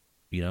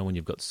 when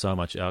you've got so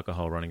much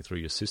alcohol running through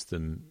your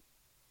system,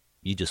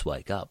 you just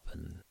wake up,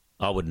 and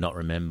I would not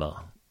remember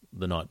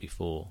the night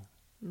before.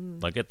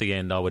 Like, at the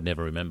end, I would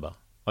never remember.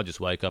 I'd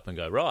just wake up and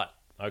go, right,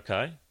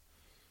 okay,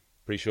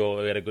 pretty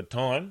sure we had a good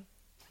time.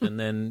 And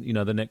then,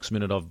 the next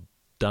minute I've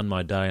done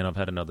my day and I've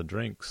had another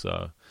drink.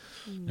 So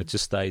it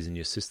just stays in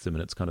your system,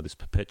 and it's kind of this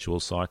perpetual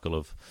cycle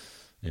of,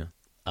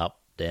 up,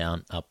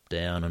 down,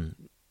 and,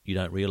 you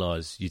don't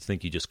realise, you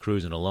think you're just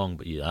cruising along,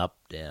 but you're up,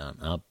 down.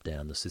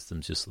 The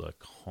system's just like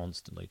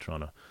constantly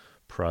trying to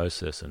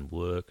process and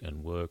work.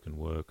 And,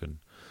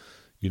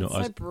 you know,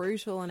 it's so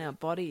brutal on our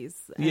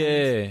bodies.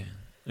 Yeah,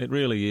 it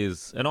really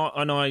is. And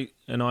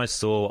I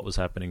saw what was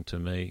happening to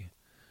me.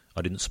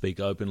 I didn't speak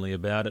openly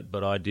about it,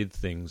 but I did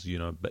things, you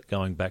know, but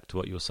going back to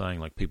what you were saying,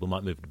 like people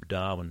might move to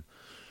Darwin.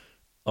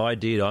 I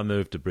did. I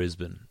moved to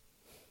Brisbane.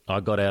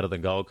 I got out of the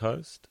Gold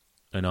Coast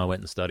and I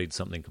went and studied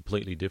something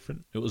completely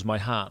different. It was my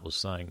heart was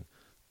saying,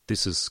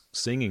 this is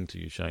singing to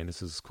you, Shane.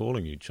 This is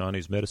calling you.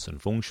 Chinese medicine,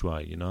 feng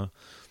shui, you know.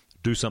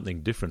 Do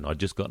something different. I'd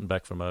just gotten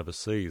back from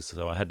overseas,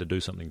 so I had to do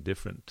something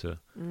different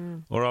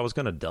or I was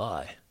going to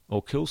die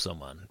or kill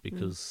someone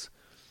because,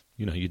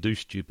 you know, you do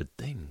stupid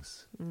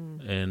things.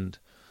 And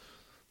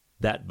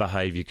that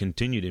behaviour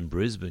continued in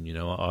Brisbane. You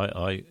know,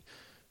 I'm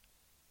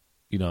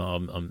you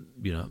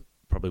know,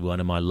 probably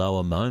one of my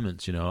lower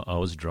moments. You know, I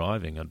was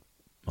driving. It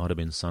might have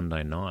been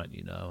Sunday night,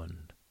 you know,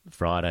 and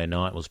Friday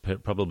night was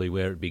probably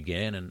where it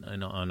began,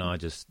 and I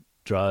just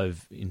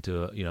drove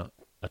into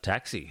a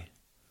taxi.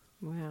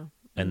 Wow.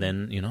 And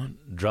then, you know,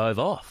 drove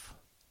off.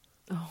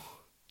 Oh.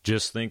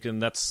 Just thinking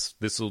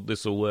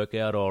this'll work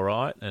out all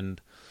right.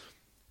 And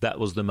that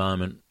was the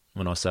moment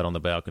when I sat on the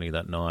balcony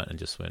that night and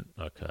just went,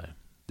 okay,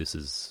 this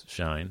is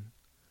Shane.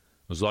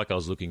 It was like I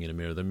was looking in a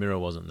mirror. The mirror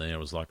wasn't there. It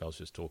was like I was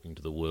just talking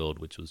to the world,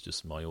 which was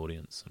just my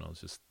audience. And I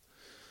was just,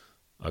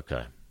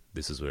 okay,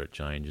 this is where it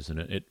changes. And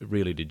it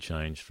really did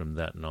change from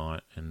that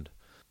night. And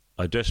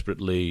I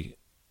desperately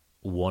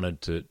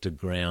wanted to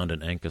ground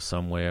and anchor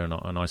somewhere.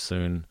 And I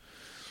soon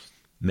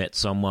met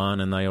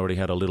someone, and they already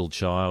had a little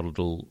child,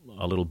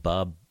 a little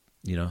bub.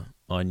 You know,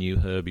 I knew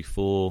her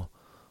before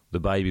the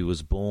baby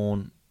was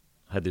born.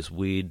 Had this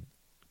weird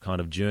kind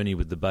of journey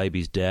with the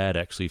baby's dad,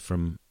 actually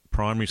from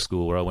primary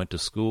school, where I went to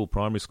school,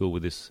 primary school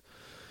with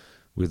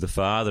the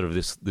father of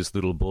this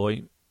little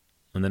boy,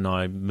 and then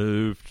I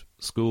moved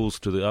schools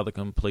to the other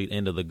complete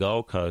end of the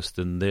Gold Coast,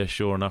 and there,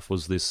 sure enough,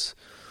 was this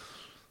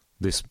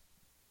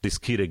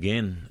kid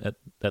again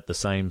at the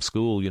same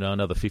school. You know,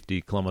 another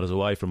 50 kilometres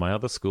away from my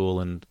other school,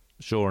 and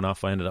sure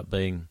enough, I ended up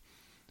being,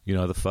 you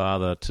know, the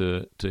father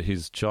to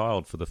his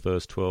child for the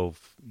first 12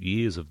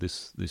 years of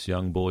this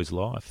young boy's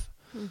life.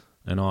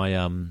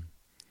 And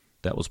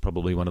that was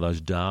probably one of those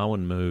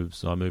Darwin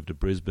moves. I moved to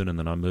Brisbane, and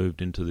then I moved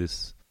into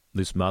this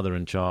mother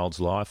and child's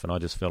life, and I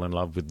just fell in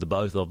love with the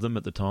both of them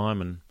at the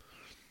time. And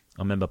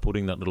I remember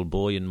putting that little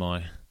boy in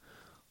my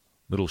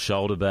little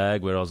shoulder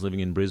bag where I was living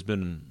in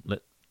Brisbane, and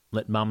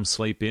let mum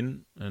sleep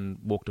in, and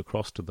walked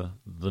across to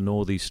the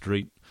Northey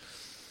Street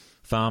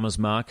farmers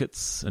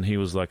markets, and he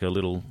was like a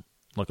little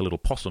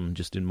possum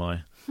just in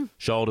my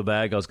shoulder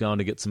bag. I was going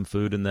to get some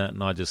food in that,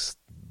 and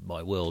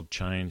my world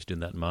changed in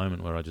that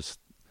moment where I just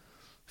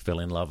fell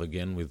in love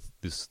again with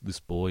this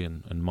boy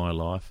and my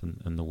life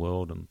and the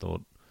world, and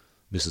thought,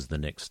 this is the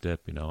next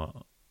step. You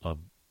know,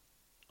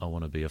 I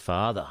want to be a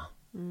father.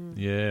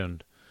 Yeah,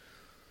 and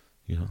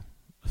you know,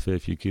 a fair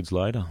few kids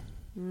later,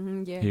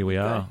 here we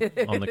are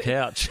on the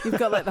couch. You've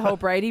got like the whole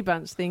Brady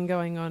Bunch thing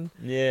going on.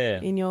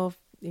 Yeah, in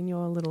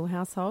your little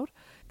household.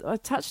 I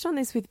touched on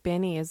this with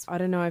Benny, as I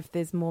don't know if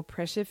there's more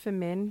pressure for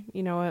men,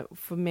 you know,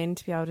 for men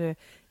to be able to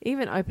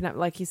even open up.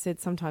 Like you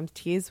said, sometimes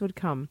tears would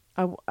come.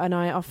 And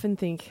I often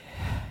think,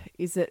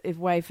 is it a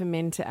way for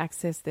men to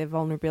access their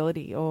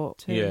vulnerability, or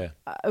to... Yeah.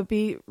 It would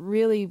be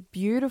really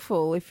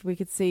beautiful if we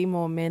could see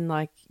more men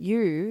like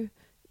you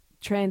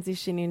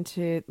transition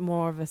into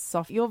more of a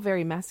soft... You're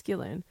very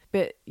masculine,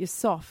 but you're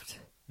soft.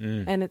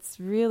 And it's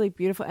really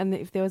beautiful. And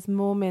if there was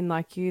more men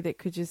like you that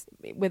could just,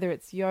 whether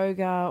it's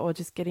yoga or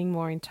just getting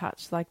more in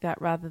touch like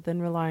that, rather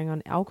than relying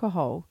on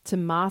alcohol to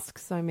mask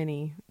so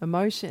many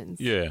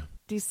emotions. Yeah.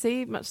 Do you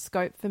see much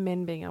scope for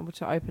men being able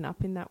to open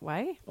up in that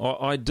way?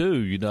 I do.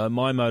 You know,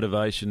 my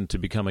motivation to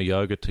become a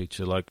yoga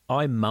teacher, like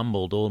I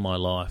mumbled all my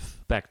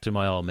life back to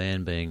my old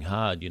man being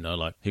hard, you know,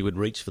 like he would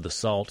reach for the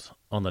salt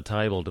on the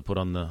table to put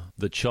on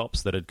the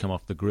chops that had come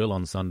off the grill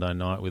on Sunday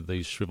night with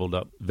these shriveled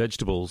up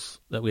vegetables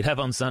that we'd have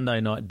on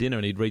Sunday night dinner,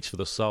 and he'd reach for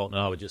the salt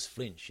and I would just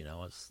flinch, you know.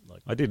 I was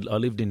like, I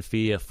lived in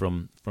fear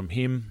from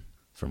him,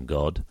 from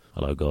God.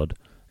 Hello, God.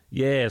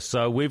 Yeah,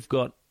 so we've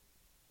got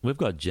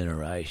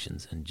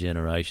generations and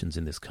generations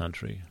in this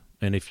country.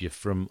 And if you're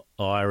from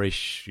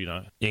Irish, you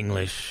know,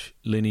 English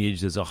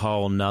lineage, there's a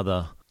whole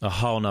nother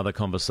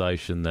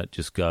conversation that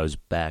just goes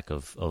back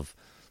of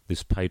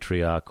this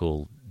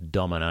patriarchal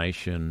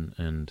domination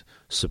and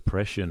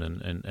suppression,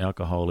 and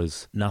alcohol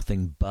is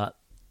nothing but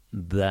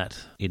that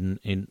in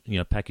you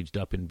know, packaged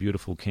up in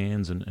beautiful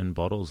cans and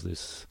bottles.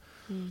 This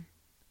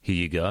here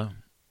you go,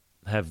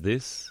 have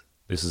this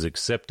is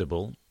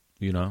acceptable,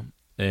 you know,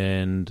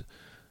 and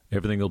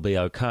everything will be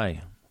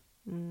okay.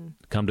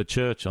 Come to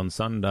church on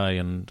Sunday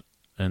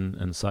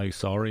and say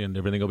sorry, and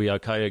everything will be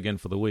okay again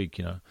for the week,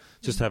 you know.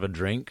 Just have a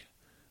drink,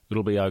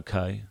 it'll be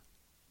okay.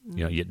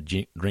 You know, you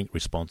drink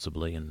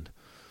responsibly and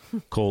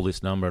call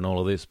this number and all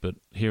of this, but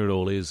here it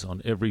all is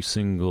on every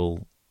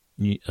single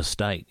new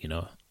estate, you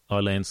know. I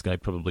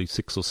landscape probably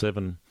 6 or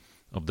 7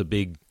 of the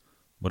big,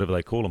 whatever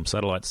they call them,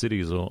 satellite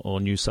cities or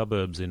new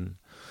suburbs in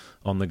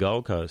on the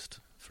Gold Coast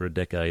for a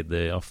decade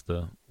there off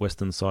the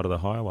western side of the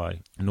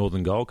highway,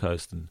 northern Gold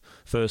Coast. And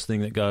first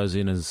thing that goes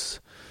in is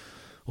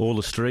all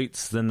the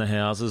streets, then the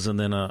houses, and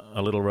then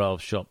a little row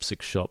of shops,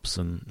 6 shops,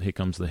 and here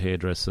comes the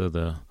hairdresser,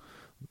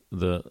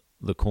 the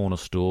corner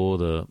store,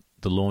 the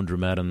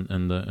laundromat,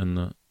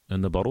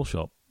 and the bottle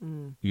shop.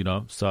 You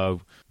know,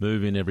 so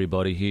move in,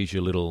 everybody. Here's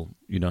your little,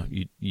 you know,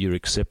 your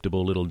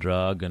acceptable little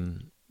drug,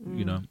 and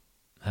you know,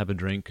 have a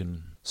drink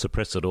and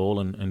suppress it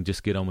all, and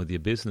just get on with your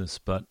business.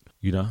 But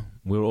you know,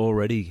 we're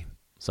already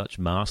such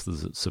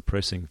masters at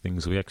suppressing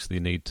things. We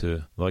actually need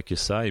to, like you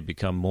say,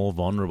 become more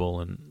vulnerable.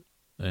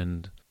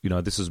 And you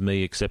know, this is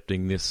me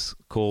accepting this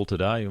call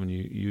today. When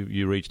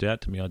you reached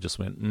out to me, I just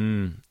went,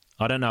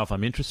 I don't know if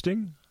I'm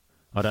interesting.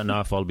 I don't know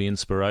if I'll be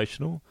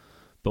inspirational.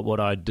 But what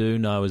I do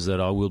know is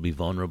that I will be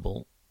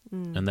vulnerable.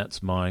 And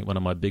that's one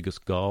of my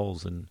biggest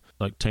goals. And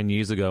like 10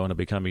 years ago when I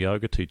became a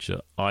yoga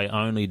teacher, I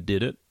only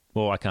did it.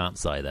 Well, I can't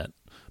say that.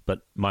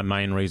 But my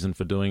main reason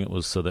for doing it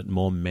was so that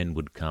more men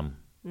would come.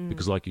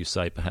 Because like you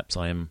say, perhaps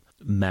I am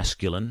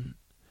masculine,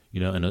 you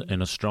know,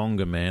 and a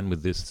stronger man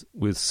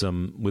with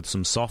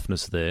some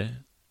softness there.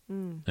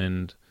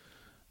 And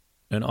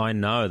I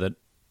know that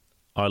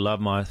I love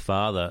my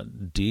father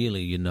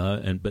dearly, you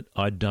know, but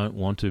I don't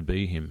want to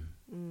be him.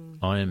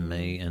 I am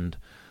me, and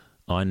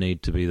I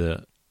need to be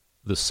the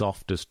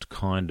softest,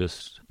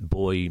 kindest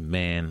boy,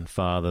 man,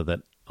 father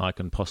that I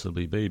can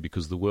possibly be,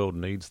 because the world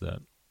needs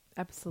that.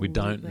 Absolutely. We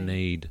don't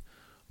need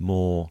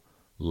more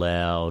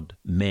loud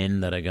men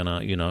that are going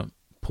to, you know,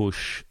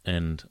 push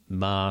and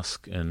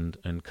mask and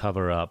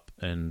cover up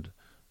and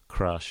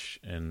crush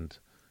and,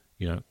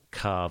 you know,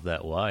 carve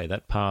that way.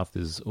 That path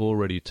is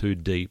already too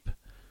deep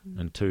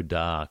and too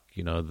dark.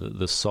 You know,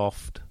 the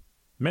soft...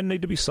 Men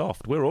need to be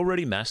soft. We're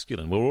already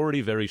masculine. We're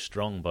already very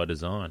strong by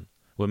design.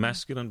 We're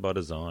masculine by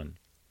design.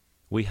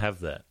 We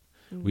have that.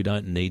 We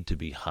don't need to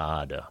be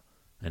harder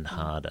and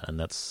harder, and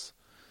that's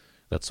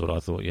what I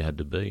thought you had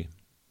to be.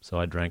 So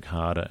I drank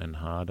harder and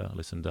harder,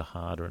 listened to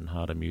harder and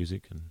harder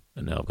music,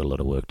 and now I've got a lot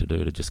of work to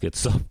do to just get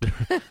softer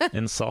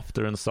and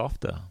softer and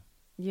softer.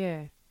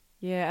 Yeah.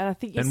 Yeah, and I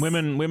think... And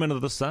women are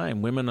the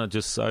same. Women are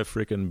just so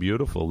freaking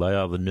beautiful. They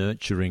are the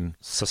nurturing,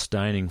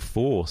 sustaining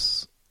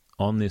force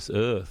on this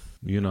earth,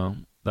 you know.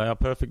 They are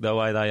perfect the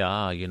way they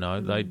are, you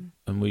know.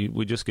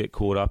 We just get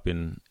caught up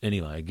in...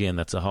 Anyway, again,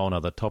 that's a whole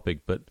other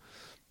topic. But,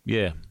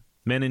 yeah,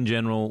 men in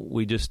general,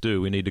 we just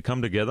do. We need to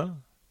come together,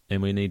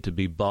 and we need to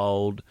be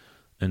bold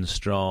and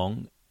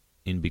strong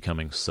in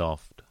becoming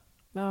soft.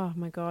 Oh,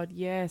 my God,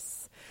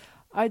 yes.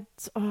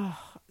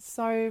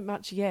 So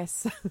much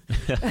yes.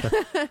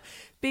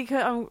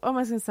 Because I'm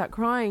almost going to start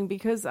crying,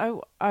 because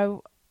I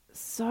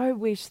so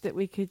wish that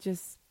we could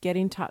just get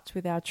in touch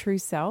with our true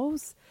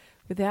selves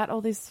without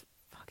all this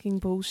fucking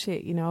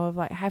bullshit, you know, of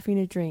like having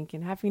to drink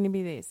and having to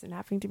be this and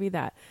having to be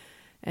that,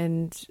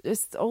 and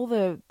just all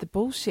the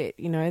bullshit,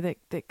 you know,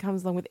 that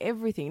comes along with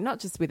everything, not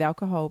just with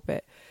alcohol,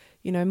 but,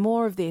 you know,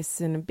 more of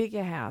this and a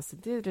bigger house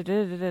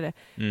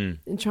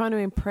and trying to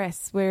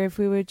impress, where if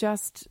we were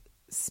just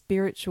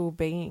spiritual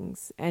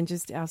beings and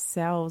just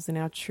ourselves and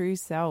our true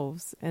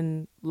selves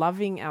and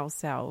loving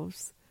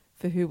ourselves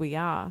for who we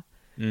are,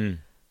 we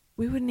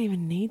wouldn't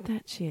even need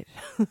that shit.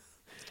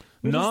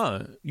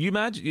 No, you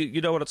imagine,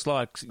 you know what it's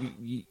like.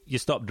 You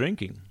stop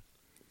drinking,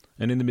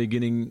 and in the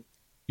beginning,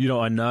 you know,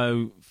 I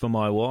know for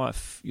my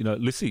wife, you know,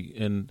 Lissy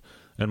and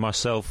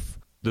myself,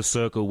 the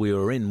circle we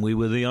were in, we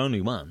were the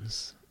only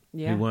ones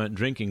who weren't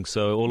drinking.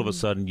 So all of a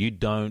sudden, you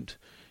don't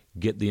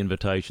get the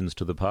invitations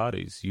to the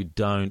parties. You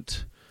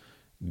don't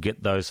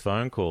get those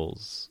phone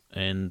calls,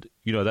 and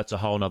you know, that's a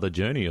whole other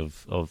journey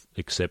of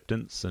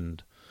acceptance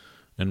and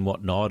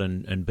whatnot,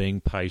 and being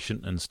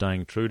patient and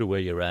staying true to where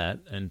you're at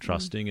and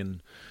trusting.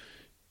 And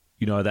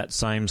you know, that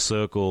same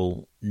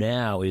circle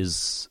now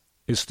is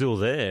still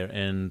there,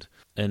 and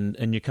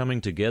you're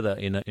coming together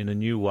in a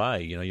new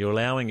way. You know, you're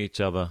allowing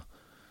each other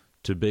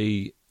to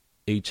be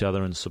each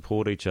other and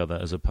support each other,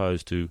 as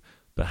opposed to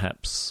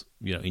perhaps,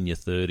 you know, in your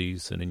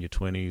 30s and in your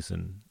 20s.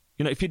 And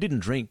you know, if you didn't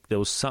drink, there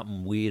was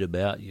something weird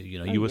about you. You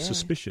know, you were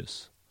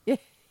suspicious. Yeah.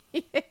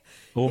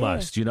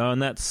 Almost, you know,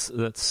 and that's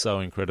so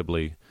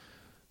incredibly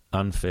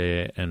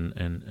unfair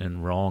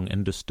and wrong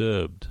and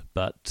disturbed.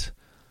 But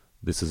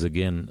this is,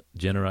 again,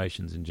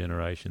 generations and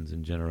generations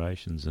and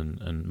generations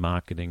and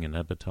marketing and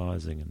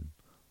advertising. And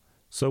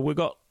so we've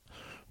got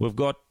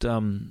work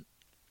to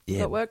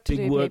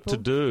big work to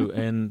do,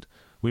 and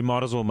we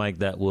might as well make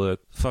that work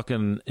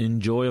fucking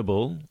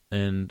enjoyable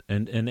and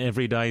an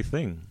everyday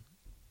thing.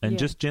 And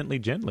just gently,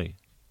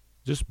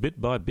 just bit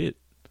by bit,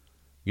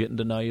 getting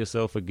to know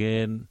yourself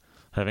again,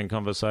 having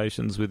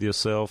conversations with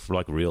yourself,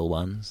 like real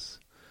ones.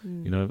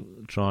 You know,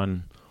 try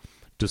and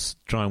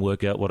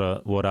work out what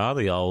are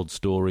the old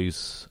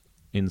stories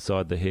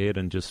inside the head,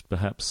 and just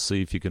perhaps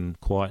see if you can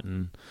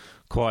quieten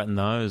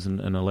those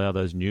and allow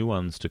those new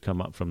ones to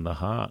come up from the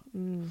heart,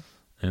 and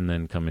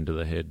then come into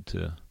the head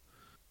to.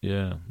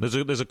 Yeah, there's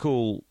a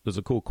cool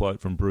quote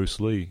from Bruce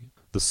Lee: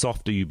 "The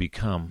softer you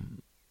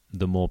become,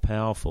 the more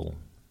powerful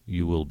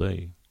you will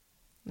be."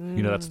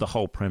 You know, that's the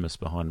whole premise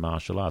behind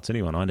martial arts. I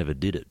never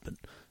did it, but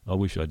I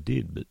wish I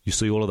did. But you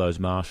see all of those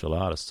martial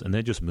artists, and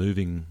they're just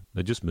moving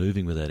with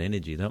that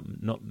energy. They're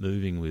not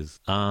moving with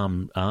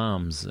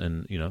arms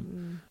and, you know,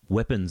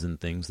 weapons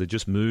and things. They're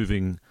just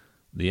moving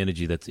the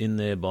energy that's in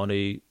their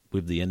body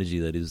with the energy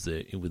that is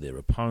there with their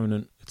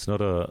opponent. It's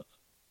not a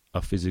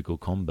physical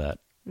combat,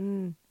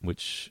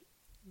 which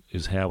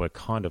is how we're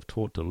kind of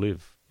taught to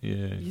live.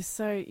 Yeah. You're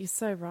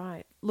so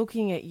right.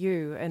 Looking at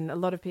you and a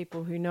lot of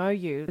people who know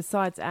you,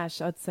 besides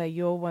Ash, I'd say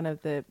you're one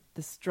of the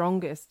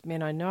strongest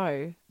men I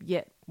know,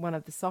 yet one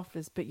of the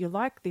softest, but you're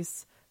like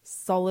this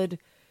solid,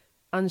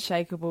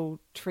 unshakable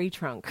tree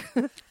trunk.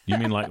 You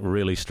mean like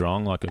really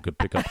strong, like I could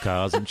pick up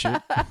cars and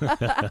shit?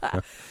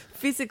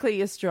 Physically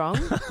you're strong,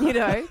 you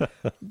know,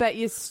 but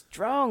you're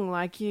strong,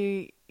 like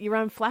you're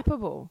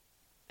unflappable.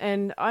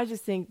 And I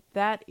just think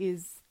that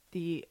is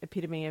the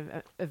epitome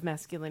of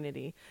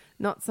masculinity,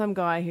 not some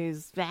guy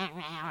who's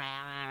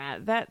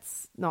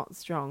that's not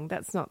strong,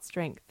 that's not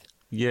strength.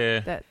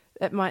 Yeah.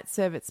 That might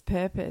serve its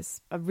purpose.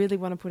 I really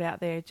want to put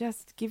out there,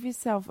 just give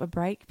yourself a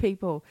break,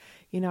 people,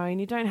 you know, and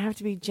you don't have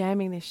to be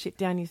jamming this shit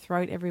down your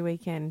throat every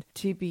weekend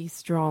to be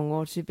strong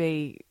or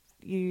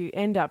you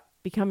end up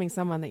becoming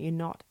someone that you're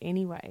not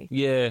anyway.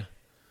 Yeah.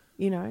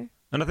 You know?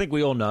 And I think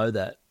we all know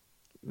that.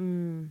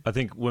 I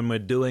think when we're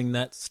doing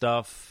that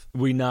stuff,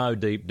 we know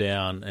deep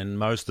down, and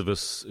most of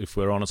us, if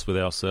we're honest with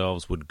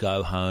ourselves, would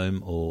go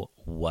home or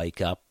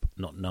wake up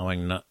not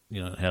knowing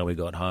how we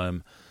got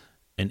home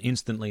and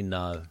instantly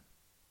know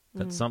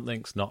that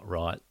something's not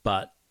right,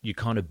 but you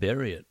kind of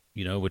bury it.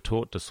 You know, we're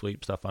taught to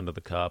sweep stuff under the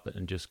carpet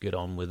and just get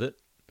on with it.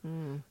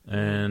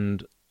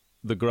 And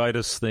the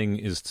greatest thing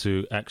is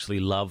to actually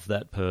love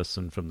that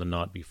person from the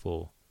night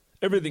before.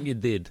 Everything you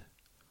did,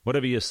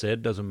 whatever you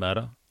said, doesn't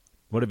matter.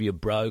 Whatever you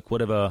broke,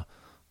 whatever,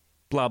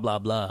 blah, blah,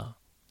 blah.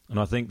 And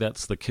I think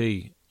that's the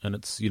key. And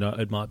it's, you know,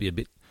 it might be a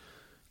bit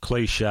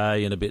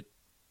cliche and a bit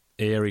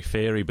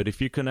airy-fairy, but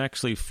if you can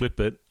actually flip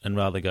it and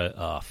rather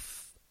go,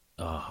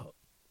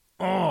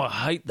 I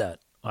hate that.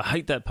 I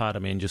hate that part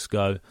of me, and just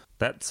go,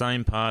 that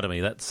same part of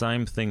me, that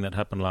same thing that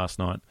happened last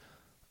night,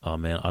 oh,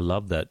 man, I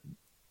love that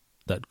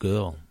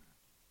girl.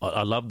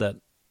 I love that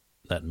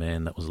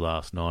man that was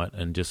last night,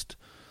 and just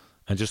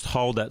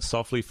hold that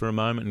softly for a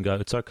moment and go,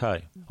 it's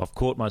okay. I've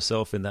caught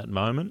myself in that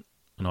moment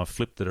and I've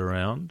flipped it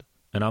around,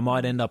 and I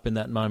might end up in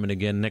that moment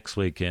again next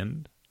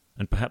weekend,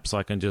 and perhaps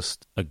I can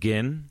just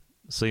again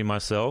see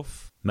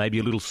myself, maybe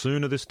a little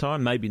sooner this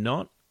time, maybe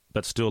not,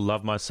 but still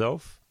love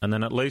myself. And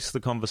then at least the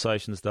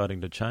conversation's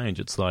starting to change.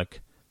 It's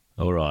like,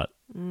 all right,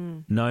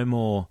 no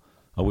more,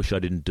 I wish I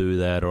didn't do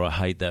that, or I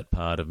hate that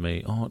part of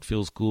me. Oh, it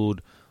feels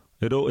good.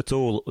 It's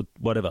all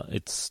whatever.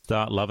 It's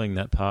start loving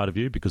that part of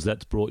you, because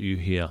that's brought you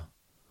here.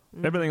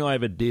 Everything I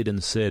ever did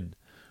and said,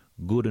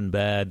 good and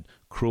bad,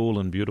 cruel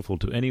and beautiful,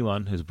 to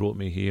anyone has brought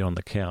me here on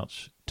the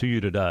couch to you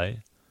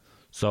today.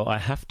 So I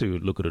have to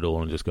look at it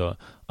all and just go,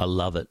 I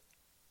love it.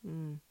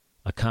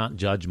 I can't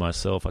judge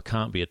myself. I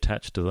can't be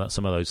attached to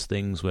some of those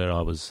things where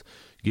I was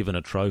given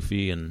a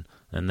trophy and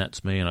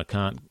that's me, and I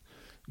can't,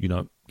 you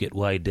know, get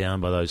weighed down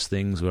by those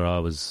things where I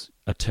was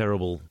a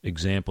terrible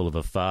example of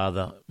a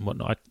father.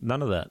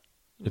 None of that.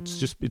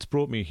 It's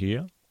brought me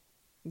here.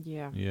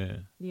 Yeah.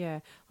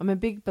 I'm a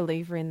big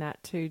believer in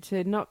that too,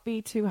 to not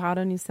be too hard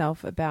on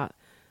yourself about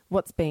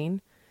what's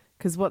been,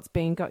 because what's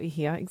been got you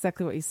here,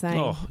 exactly what you're saying.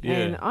 Oh, yeah.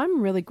 And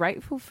I'm really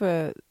grateful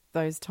for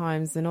those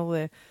times and all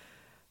the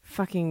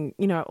fucking,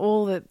 you know,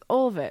 all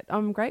of it.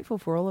 I'm grateful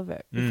for all of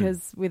it,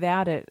 because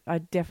without it, I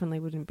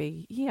definitely wouldn't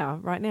be here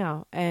right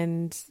now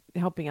and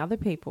helping other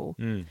people.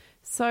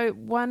 So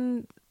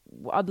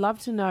I'd love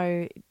to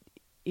know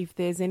if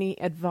there's any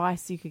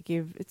advice you could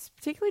give. It's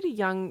particularly to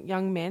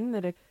young men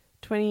that are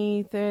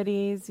 20,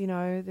 30s, you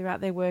know, they're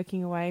out there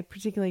working away,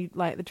 particularly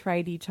like the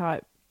tradie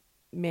type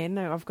men.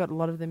 I've got a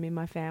lot of them in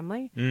my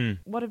family.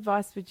 What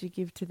advice would you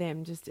give to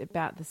them just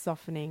about the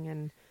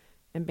softening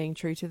and being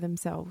true to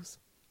themselves?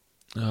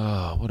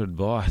 Oh, what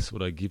advice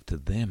would I give to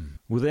them?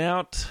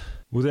 Without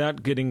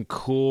getting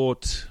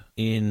caught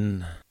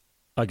in,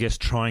 I guess,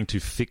 trying to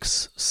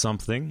fix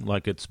something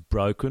like it's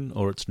broken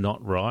or it's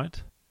not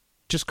right,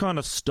 just kind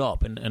of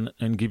stop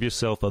and give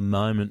yourself a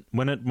moment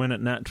when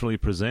it naturally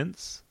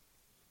presents,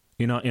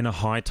 you know, in a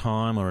high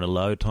time or in a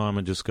low time,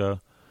 and just go,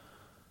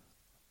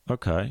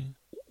 okay,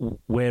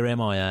 where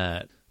am I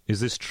at? Is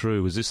this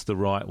true? Is this the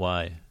right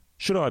way?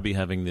 Should I be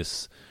having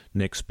this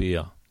next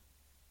beer?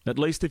 At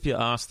least if you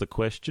ask the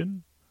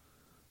question,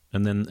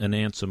 and then an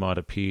answer might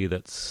appear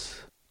that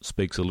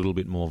speaks a little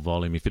bit more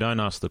volume. If you don't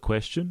ask the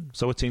question,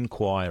 so it's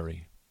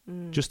inquiry.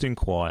 Just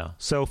inquire,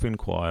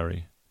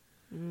 self-inquiry.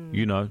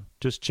 You know,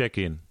 just check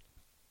in.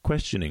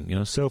 Questioning, you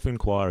know,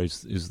 self-inquiry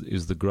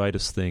is the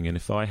greatest thing. And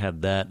if I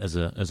had that as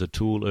a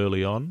tool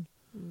early on,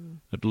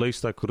 at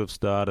least I could have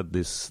started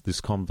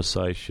this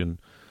conversation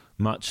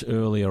much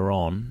earlier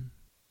on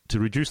to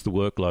reduce the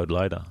workload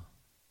later.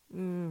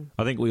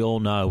 I think we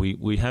all know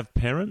we have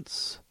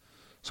parents,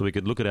 so we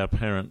could look at our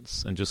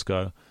parents and just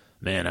go,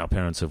 man, our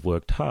parents have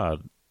worked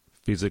hard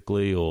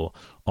physically or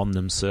on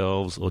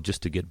themselves, or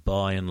just to get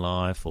by in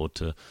life, or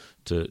to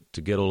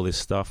get all this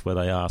stuff where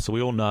they are. So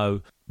we all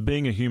know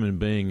being a human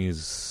being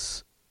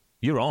is,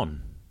 you're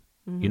on.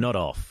 Mm-hmm. You're not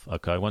off,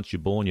 okay? Once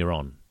you're born, you're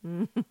on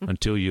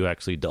until you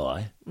actually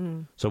die.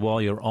 Mm. So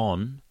while you're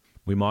on,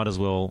 we might as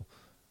well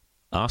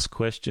ask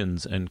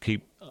questions and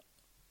keep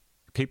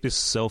this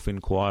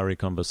self-inquiry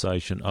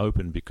conversation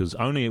open, because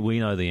only we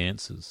know the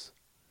answers.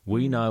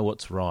 We know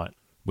what's right.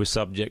 We're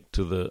subject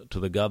to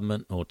the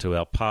government, or to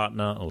our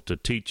partner, or to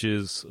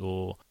teachers,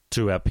 or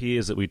to our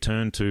peers that we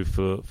turn to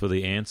for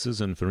the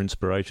answers and for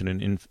inspiration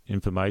and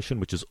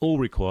information, which is all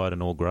required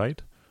and all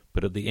great.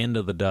 But at the end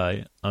of the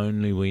day,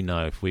 only we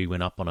know. If we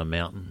went up on a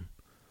mountain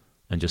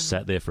and just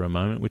sat there for a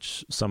moment,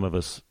 which some of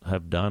us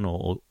have done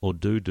or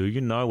do, you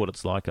know what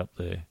it's like up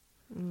there.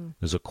 Mm.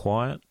 There's a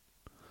quiet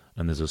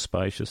and there's a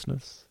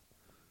spaciousness,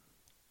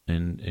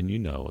 and you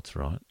know what's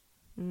right.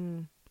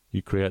 Mm.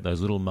 You create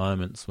those little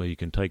moments where you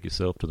can take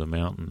yourself to the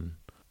mountain,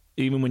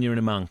 even when you're in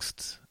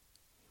amongst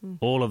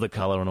all of the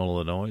colour and all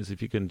of the noise.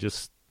 If you can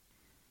just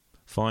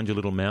find your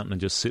little mountain and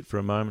just sit for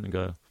a moment and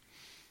go,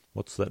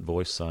 what's that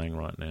voice saying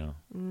right now?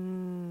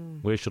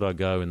 Mm. Where should I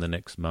go in the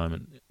next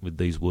moment with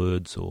these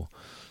words, or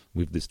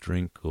with this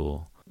drink,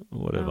 or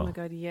whatever? Oh my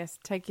God, yes.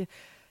 Take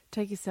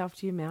yourself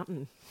to your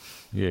mountain.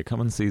 Yeah,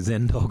 come and see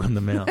Zen Dog on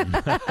the mountain.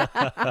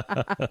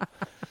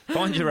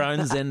 Find your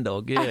own Zen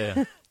Dog,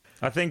 yeah.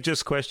 I think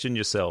just question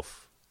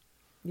yourself.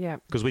 Yeah.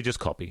 Because we just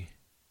copy.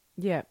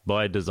 Yeah.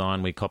 By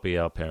design, we copy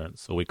our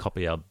parents, or we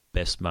copy our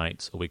best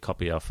mates, or we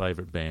copy our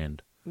favourite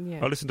band.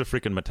 Yeah. I listen to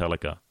frickin'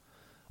 Metallica.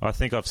 I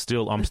think I'm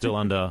still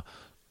under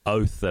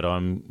oath that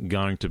I'm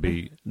going to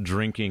be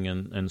drinking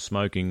and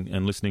smoking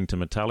and listening to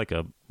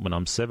Metallica when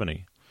I'm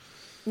 70.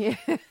 Yeah.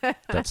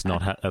 That's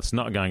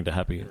not going to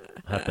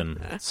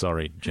happen.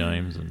 Sorry,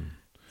 James and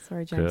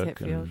sorry, James Kirk.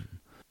 Hetfield.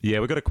 Yeah,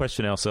 we've got to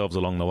question ourselves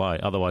along the way.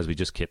 Otherwise, we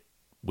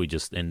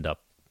just end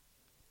up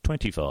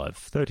 25,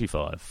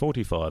 35,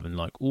 45 and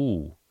like,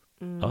 ooh,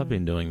 I've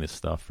been doing this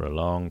stuff for a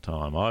long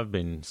time. I've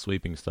been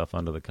sweeping stuff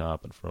under the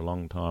carpet for a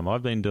long time.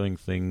 I've been doing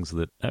things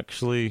that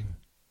actually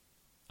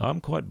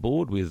I'm quite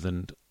bored with,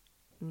 and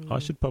I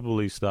should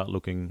probably start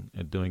looking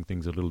at doing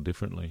things a little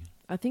differently.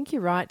 I think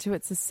you're right too.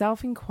 It's a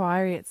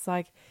self-inquiry. It's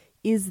like,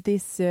 is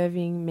this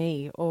serving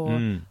me,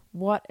 or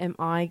what am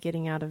I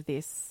getting out of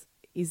this?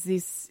 Is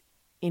this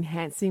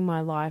enhancing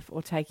my life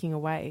or taking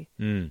away?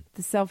 The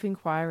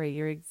self-inquiry,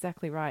 you're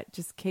exactly right.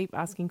 Just keep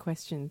asking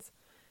questions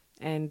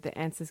and the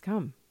answers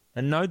come.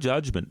 And no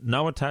judgment,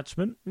 no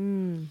attachment,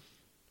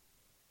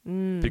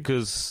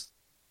 because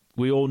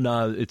we all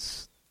know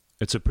it's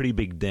a pretty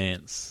big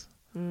dance,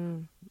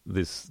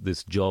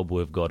 this job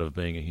we've got of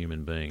being a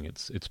human being.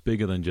 It's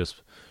bigger than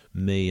just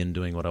me and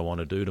doing what I want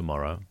to do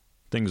tomorrow.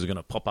 Things are going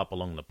to pop up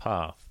along the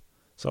path.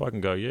 So I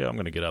can go, yeah, I'm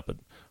going to get up at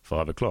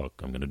 5 o'clock.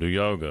 I'm going to do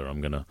yoga.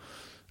 I'm going to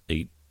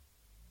eat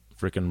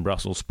frickin'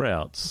 Brussels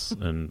sprouts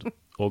and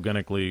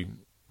organically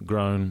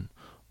grown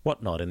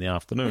whatnot in the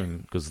afternoon,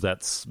 because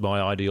that's my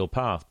ideal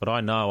path. But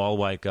I know I'll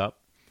wake up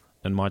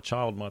and my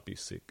child might be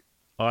sick.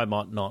 I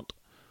might not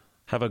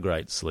have a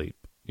great sleep.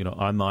 You know,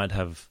 I might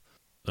have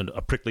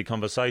a prickly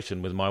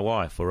conversation with my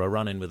wife, or a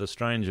run-in with a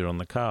stranger on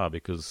the car,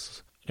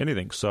 because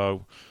anything.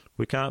 So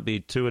we can't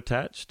be too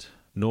attached,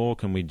 nor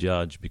can we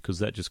judge, because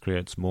that just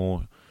creates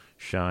more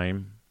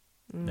shame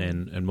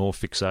and more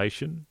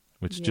fixation,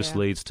 which just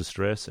leads to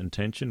stress and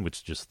tension,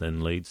 which just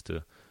then leads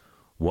to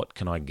what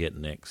can I get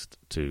next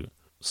to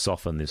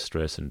soften this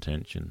stress and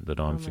tension that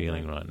I'm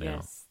feeling right now.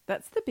 Yes,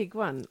 that's the big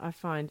one I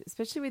find,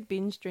 especially with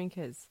binge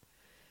drinkers.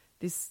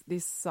 This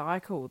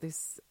cycle,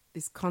 this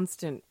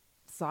constant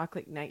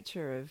cyclic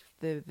nature of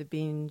the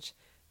binge,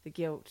 the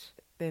guilt,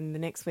 then the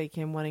next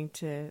weekend wanting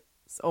to,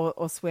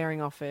 or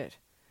swearing off it.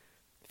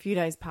 A few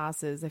days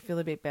passes, they feel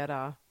a bit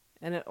better,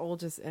 and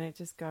it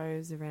just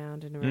goes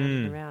around and around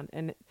and around.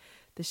 And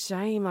the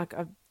shame, like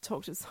I've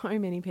talked to so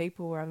many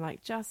people where I'm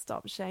like, just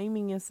stop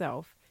shaming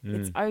yourself.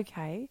 It's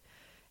okay.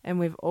 And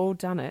we've all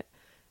done it.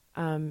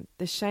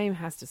 The shame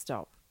has to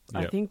stop.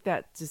 Yep. I think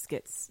that just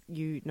gets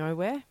you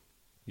nowhere.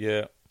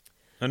 Yeah.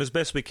 And as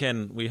best we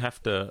can, we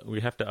have to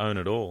own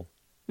it all.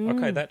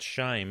 Okay, that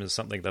shame is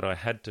something that I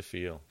had to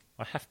feel.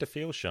 I have to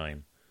feel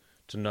shame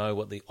to know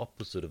what the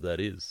opposite of that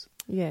is.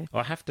 Yeah.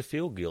 I have to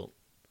feel guilt.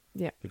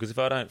 Yeah. Because if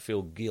I don't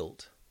feel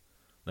guilt,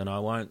 then I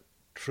won't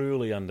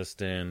truly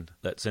understand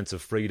that sense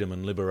of freedom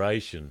and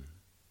liberation.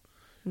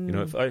 You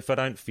know, if I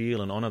don't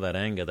feel and honour that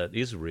anger that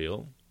is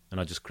real, and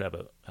I just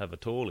have a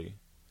tawley,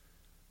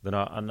 then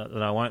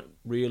I won't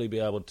really be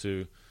able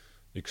to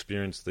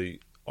experience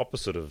the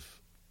opposite of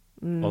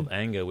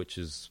anger, which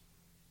is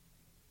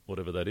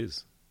whatever that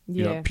is. Yeah.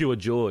 You know, pure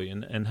joy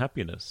and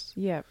happiness.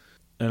 Yeah.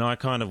 And I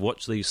kind of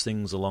watch these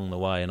things along the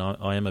way, and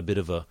I am a bit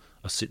of a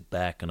sit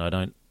back, and I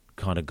don't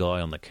kind of guy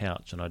on the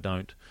couch, and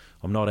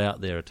I'm not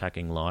out there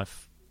attacking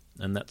life,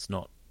 and that's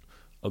not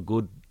a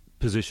good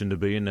position to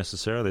be in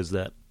necessarily. There's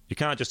that. You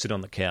can't just sit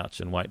on the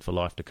couch and wait for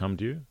life to come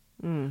to you.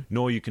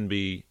 Nor you can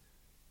be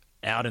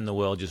out in the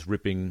world just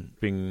ripping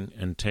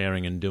and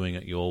tearing and doing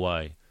it your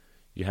way.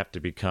 You have to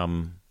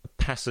become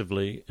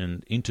passively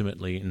and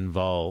intimately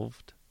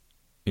involved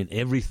in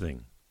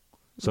everything.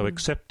 So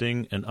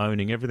accepting and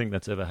owning everything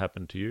that's ever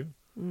happened to you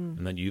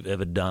and that you've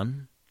ever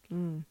done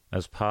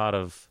as part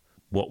of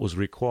what was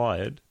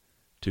required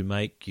to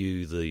make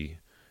you the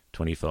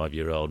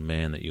 25-year-old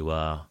man that you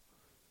are,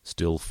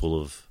 still full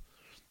of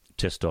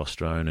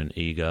testosterone and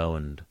ego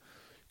and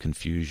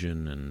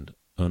confusion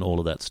and all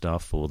of that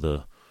stuff, or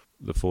the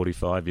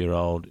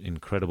 45-year-old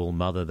incredible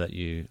mother that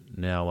you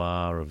now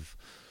are, of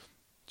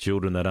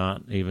children that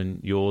aren't even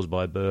yours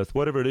by birth,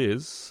 whatever it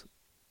is,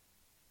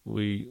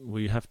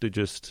 we have to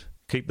just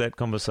keep that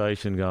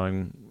conversation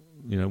going,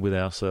 with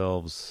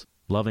ourselves,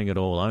 loving it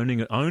all, owning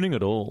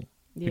it all.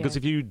 Yeah. Because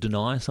if you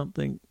deny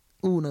something,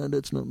 oh no,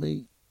 that's not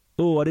me.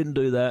 Oh, I didn't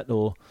do that,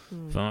 or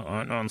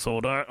I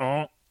saw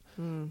that.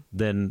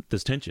 Then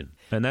there's tension,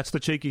 and that's the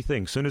cheeky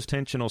thing. Soon as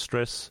tension or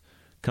stress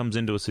comes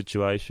into a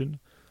situation,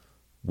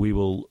 we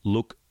will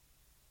look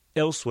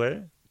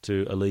elsewhere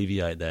to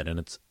alleviate that, and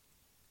it's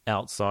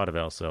outside of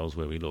ourselves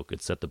where we look.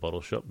 It's at the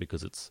bottle shop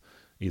because it's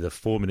either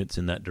 4 minutes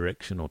in that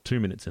direction or 2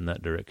 minutes in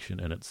that direction,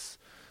 and it's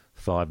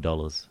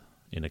 $5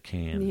 in a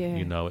can.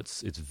 Yeah.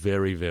 It's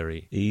very,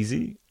 very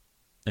easy.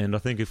 And I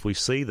think if we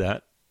see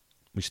that,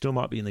 we still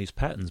might be in these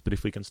patterns, but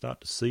if we can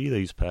start to see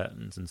these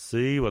patterns and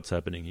see what's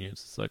happening here,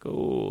 it's like,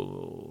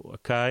 oh,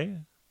 okay.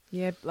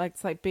 Yeah,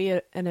 it's like be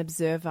an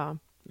observer.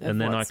 And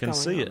then I can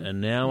see it,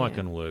 and now I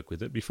can work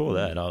with it. Before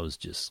that, I was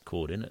just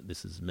caught in it.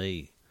 This is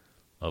me,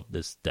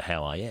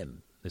 how I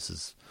am. This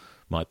is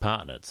my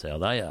partner. It's how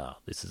they are.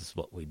 This is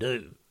what we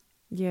do.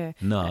 Yeah.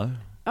 No.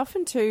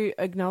 Often, too,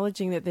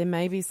 acknowledging that there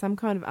may be some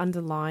kind of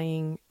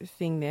underlying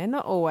thing there.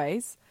 Not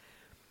always.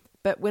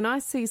 But when I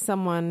see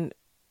someone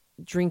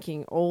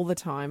drinking all the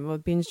time, or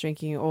binge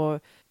drinking, or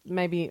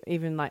maybe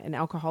even like an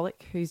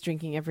alcoholic who's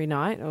drinking every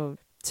night, or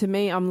to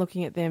me, I'm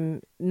looking at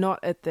them not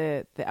at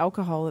the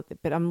alcohol,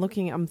 but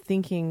I'm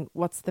thinking,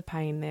 what's the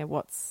pain there?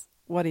 What's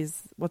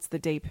the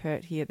deep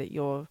hurt here that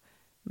you're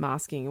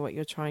masking, what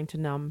you're trying to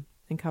numb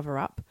and cover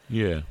up?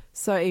 Yeah.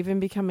 So even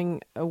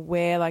becoming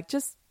aware, like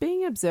just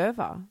being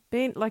observer,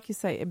 being, like you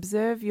say,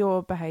 observe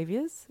your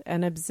behaviors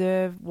and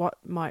observe what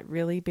might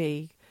really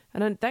be.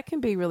 And that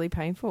can be really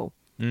painful.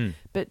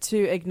 But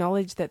to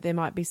acknowledge that there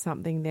might be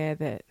something there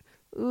that,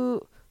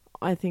 ooh,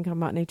 I think I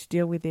might need to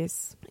deal with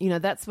this.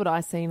 That's what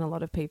I see in a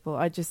lot of people.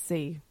 I just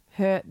see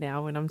hurt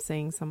now when I'm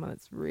seeing someone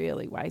that's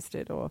really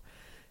wasted or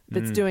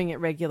that's doing it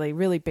regularly,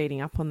 really beating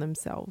up on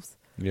themselves.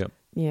 Yep.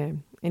 Yeah.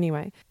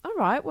 Anyway. All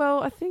right.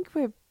 Well, I think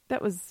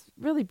that was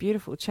really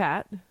beautiful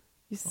chat.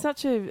 You're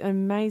such an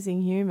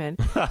amazing human.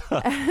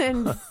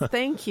 And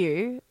thank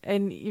you.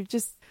 And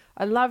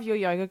I love your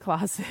yoga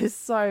classes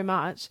so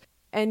much.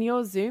 And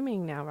you're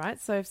Zooming now, right?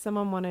 So if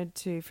someone wanted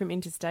to, from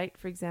interstate,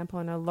 for example,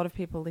 I know a lot of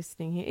people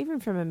listening here, even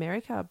from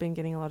America, I've been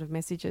getting a lot of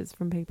messages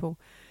from people.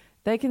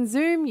 They can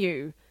Zoom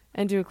you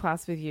and do a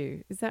class with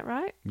you. Is that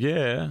right?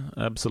 Yeah,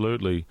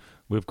 absolutely.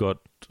 We've got,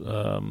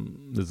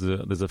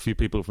 there's a few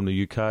people from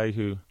the UK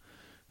who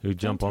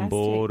jump on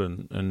board,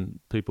 and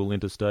people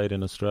interstate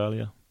in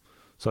Australia.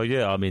 So,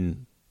 yeah,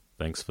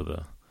 thanks for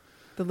the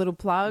little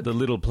plug. The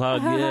little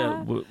plug,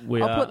 yeah.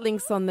 I'll put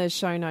links on the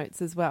show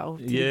notes as well.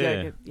 For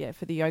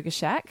the Yoga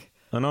Shack.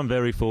 And I'm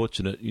very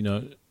fortunate,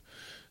 and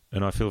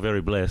I feel very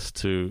blessed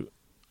to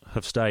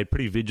have stayed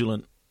pretty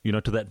vigilant,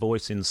 to that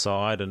voice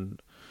inside, and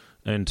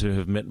to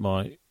have met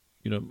my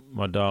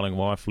darling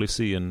wife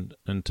Lissy, and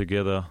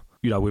together,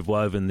 we've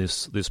woven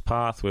this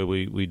path where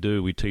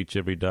we teach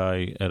every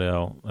day at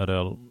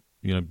our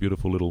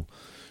beautiful little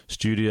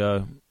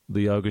studio,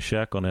 the Yoga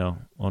Shack on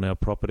our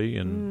property,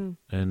 and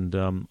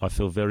I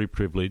feel very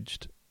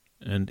privileged,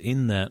 and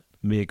in that,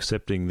 me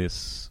accepting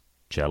this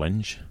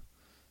challenge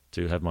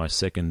to have my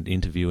second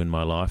interview in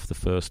my life. The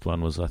first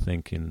one was, I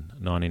think, in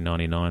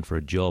 1999 for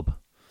a job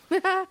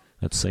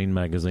at Scene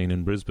Magazine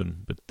in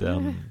Brisbane. But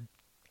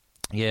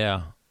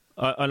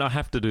I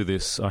have to do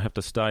this. I have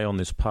to stay on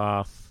this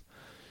path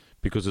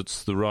because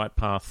it's the right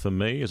path for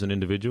me as an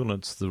individual, and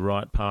it's the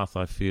right path,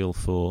 I feel,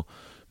 for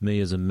me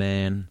as a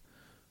man.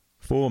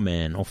 For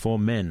men.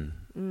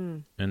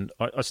 And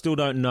I still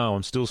don't know.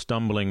 I'm still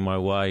stumbling my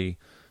way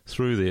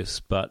through this,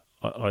 but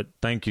I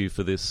thank you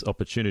for this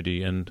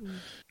opportunity. And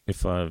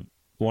if I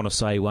want to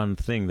say one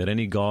thing, that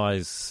any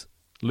guys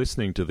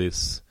listening to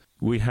this,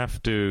 we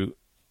have to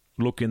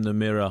look in the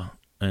mirror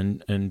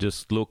and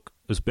just look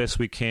as best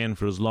we can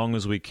for as long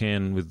as we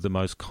can with the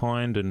most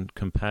kind and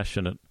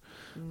compassionate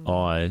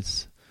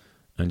eyes,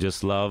 and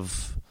just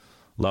love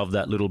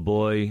that little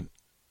boy,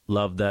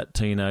 love that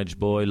teenage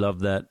boy,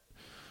 love that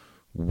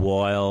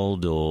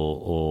wild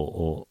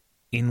or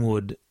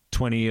inward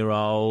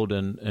 20-year-old,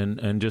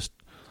 and just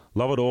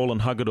love it all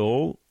and hug it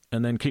all,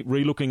 and then keep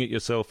re-looking at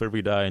yourself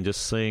every day and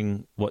just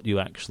seeing what you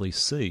actually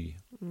see.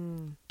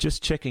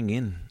 Just checking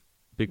in,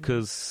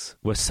 because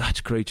we're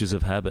such creatures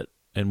of habit,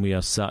 and we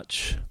are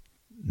such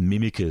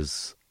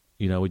mimickers.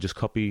 We just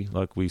copy,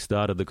 like we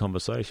started the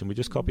conversation, we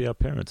just copy our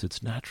parents.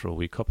 It's natural.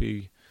 We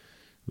copy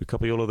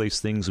all of these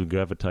things we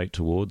gravitate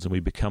towards, and we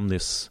become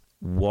this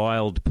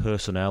wild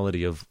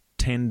personality of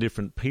 10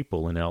 different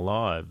people in our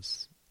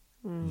lives.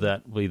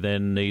 that we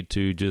then need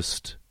to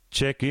just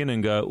check in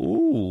and go,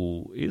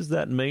 ooh, is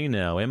that me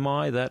now? Am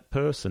I that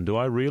person? Do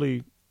I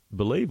really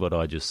believe what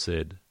I just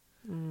said?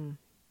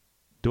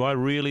 Do I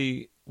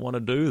really want to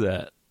do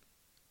that?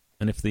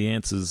 And if the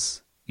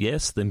answer's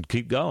yes, then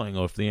keep going.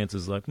 Or if the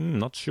answer's like,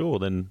 not sure,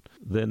 then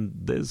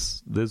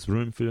there's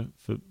room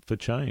for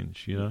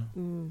change, you know?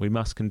 We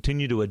must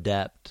continue to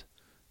adapt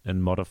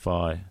and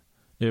modify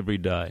every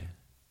day.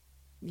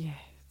 Yeah,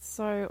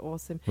 so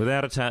awesome.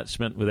 Without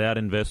attachment, without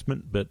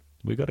investment, but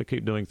we've got to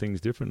keep doing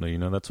things differently. You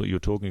know, that's what you're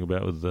talking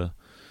about with the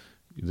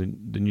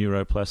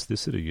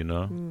neuroplasticity, you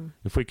know.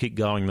 If we keep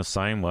going the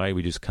same way,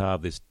 we just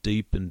carve this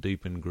deep and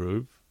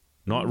groove.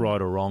 Not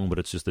right or wrong, but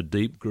it's just a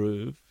deep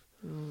groove.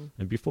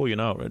 And before you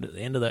know it, we're at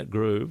the end of that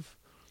groove,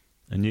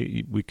 and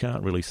we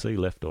can't really see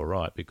left or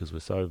right because we're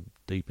so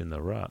deep in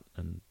the rut.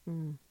 And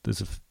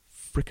there's a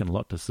freaking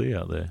lot to see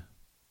out there.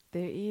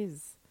 There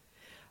is.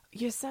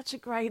 You're such a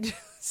great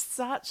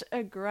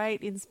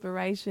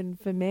inspiration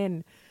for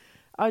men.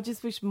 I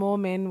just wish more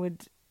men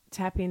would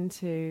tap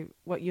into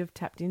what you've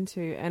tapped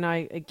into. And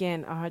I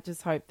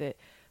just hope that,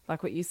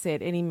 like what you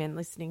said, any men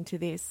listening to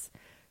this,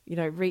 you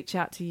know, reach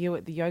out to you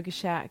at the Yoga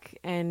Shack.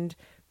 And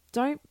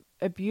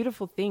a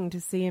beautiful thing to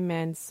see a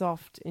man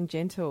soft and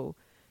gentle.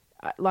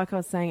 Like I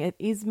was saying, it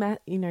is,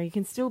 you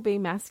can still be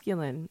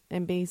masculine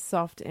and be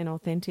soft and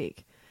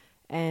authentic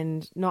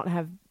and not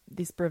have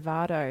this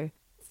bravado.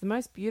 It's the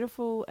most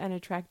beautiful and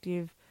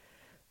attractive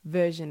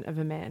version of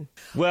a man.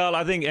 Well,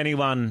 I think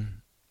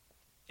anyone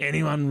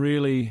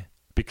really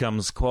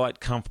becomes quite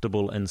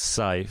comfortable and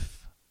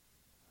safe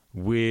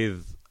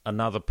with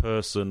another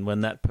person when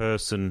that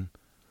person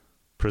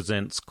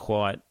presents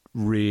quite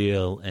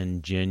real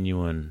and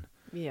genuine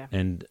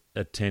and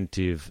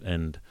attentive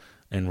and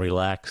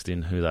relaxed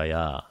in who they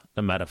are.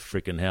 No matter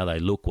frickin' how they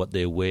look, what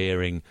they're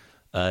wearing,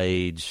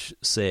 age,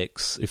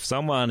 sex. If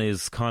someone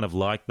is kind of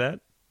like that,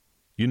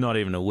 you're not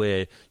even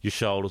aware, your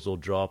shoulders will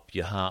drop,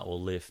 your heart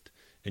will lift,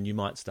 and you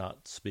might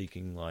start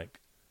speaking like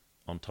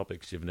on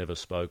topics you've never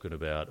spoken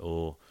about.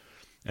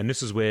 And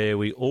this is where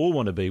we all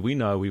want to be. We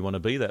know we want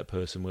to be that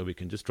person where we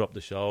can just drop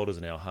the shoulders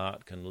and our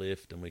heart can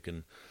lift and we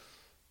can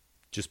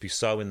just be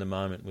so in the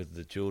moment with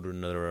the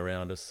children that are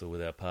around us or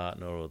with our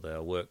partner or with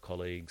our work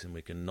colleagues, and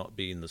we can not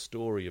be in the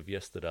story of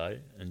yesterday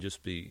and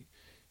just be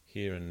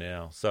here and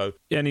now. So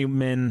any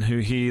men who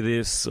hear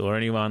this or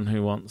anyone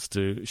who wants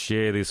to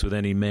share this with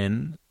any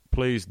men,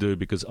 please do,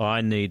 because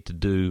I need to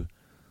do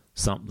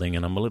something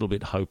and I'm a little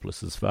bit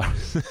hopeless as far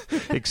as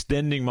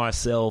extending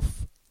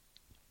myself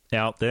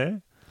out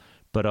there.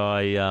 But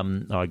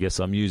I guess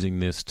I'm using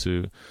this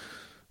to,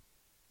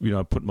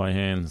 put my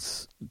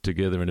hands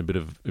together in a bit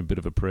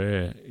of a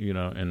prayer,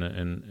 and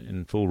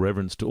in full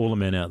reverence to all the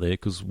men out there,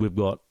 because we've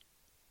got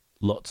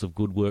lots of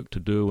good work to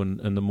do,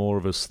 and the more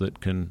of us that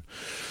can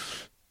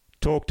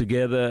talk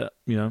together,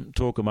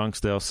 talk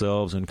amongst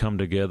ourselves and come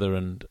together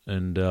and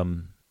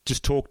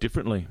just talk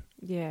differently.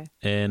 Yeah.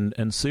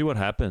 And see what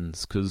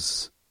happens,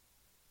 because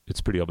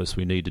it's pretty obvious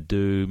we need to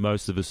do.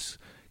 Most of us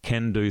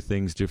can do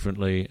things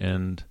differently,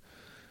 and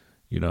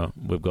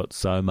we've got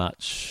so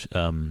much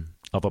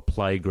of a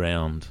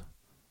playground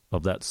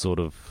of that sort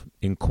of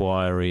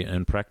inquiry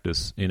and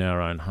practice in our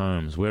own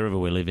homes, wherever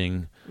we're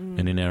living,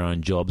 and in our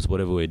own jobs,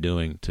 whatever we're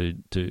doing,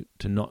 to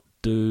not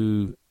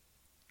do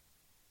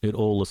it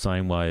all the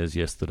same way as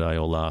yesterday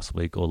or last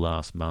week or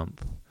last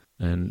month,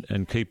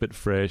 and keep it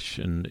fresh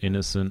and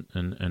innocent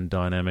and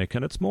dynamic.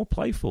 And it's more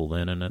playful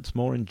then, and it's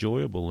more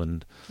enjoyable,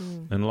 and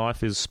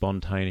life is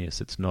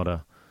spontaneous. It's not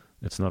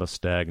a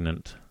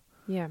stagnant.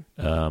 Yeah.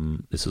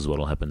 This is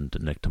what'll happen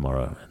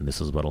tomorrow, and this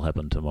is what'll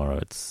happen tomorrow.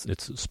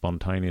 It's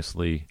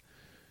spontaneously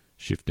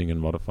shifting and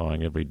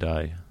modifying every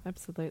day.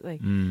 Absolutely.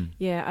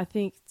 Yeah, I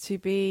think to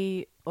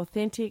be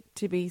authentic,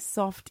 to be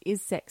soft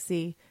is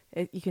sexy.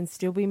 You can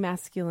still be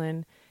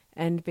masculine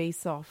and be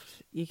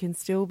soft. You can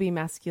still be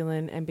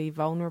masculine and be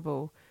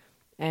vulnerable,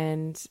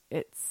 and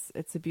it's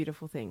a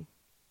beautiful thing.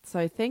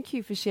 So thank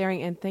you for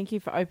sharing, and thank you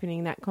for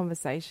opening that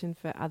conversation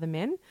for other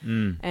men.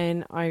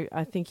 And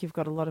I think you've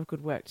got a lot of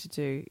good work to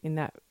do in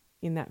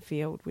that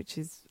field, which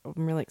is,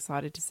 I'm really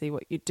excited to see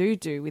what you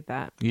do with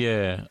that.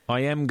 Yeah,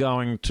 I am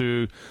going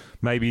to,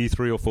 maybe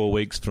 3 or 4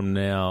 weeks from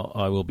now,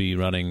 I will be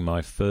running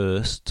my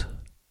first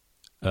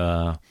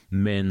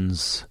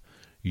men's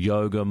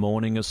yoga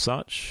morning as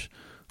such.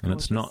 And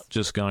it's not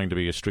just going to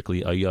be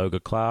strictly a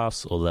yoga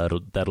class, or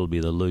that'll be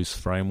the loose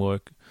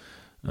framework.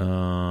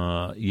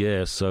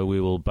 So we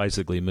will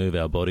basically move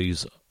our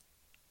bodies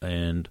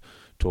and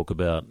talk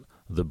about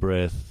the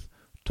breath,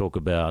 talk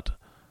about,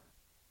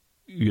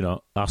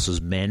 us as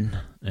men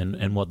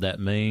and what that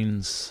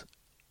means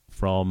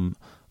from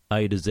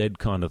A to Z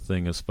kind of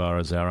thing, as far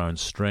as our own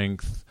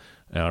strength,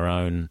 our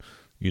own,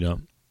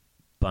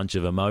 bunch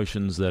of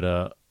emotions that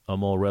are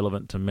more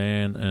relevant to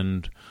man,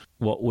 and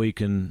what we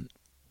can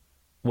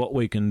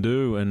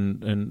do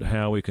and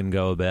how we can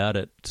go about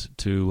it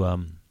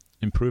to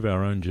improve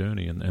our own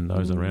journey and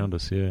those around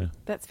us. Yeah,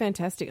 that's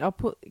fantastic.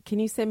 Can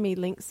you send me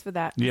links for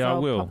that? Yeah, I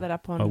will. Pop that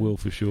up on. I will,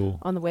 for sure,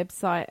 on the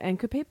website. And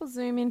could people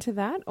zoom into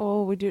that,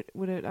 or would it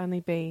only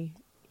be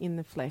in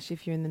the flesh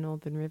if you're in the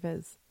Northern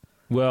Rivers?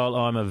 Well,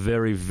 I'm a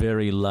very,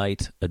 very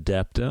late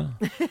adapter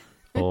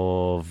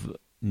of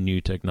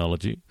new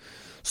technology.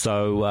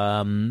 So,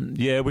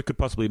 we could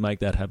possibly make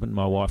that happen.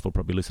 My wife will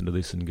probably listen to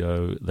this and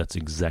go, that's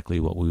exactly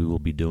what we will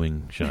be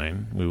doing,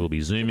 Shane. We will be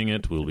Zooming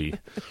it.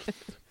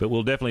 But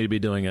we'll definitely be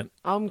doing it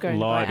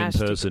live in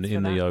person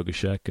in the Yoga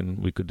Shack, and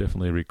we could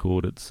definitely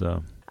record it.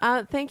 So,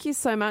 thank you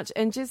so much.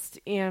 And just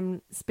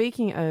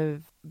speaking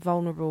of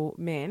vulnerable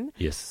men,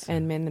 yes,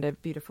 and men that are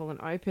beautiful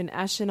and open,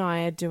 Ash and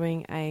I are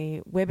doing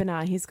a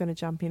webinar. He's going to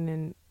jump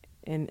in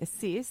and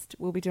assist.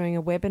 We'll be doing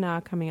a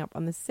webinar coming up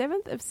on the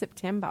 7th of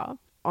September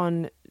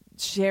on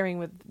sharing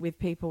with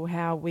people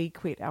how we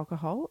quit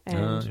alcohol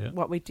and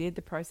what we did,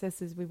 the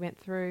processes we went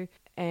through,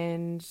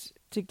 and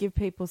to give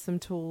people some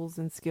tools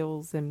and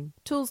skills and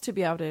tools to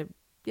be able to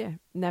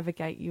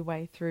navigate your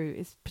way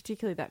through,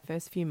 particularly that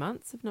first few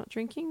months of not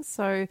drinking.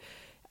 So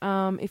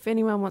if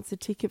anyone wants a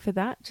ticket for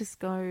that, just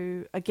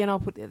go. Again, I'll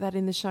put that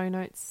in the show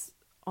notes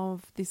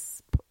of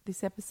this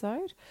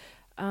episode,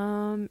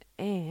 and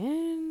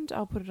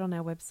I'll put it on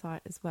our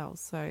website as well.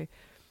 So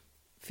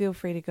feel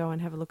free to go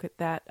and have a look at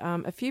that.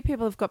 A few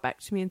people have got back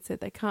to me and said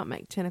they can't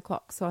make 10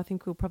 o'clock, so I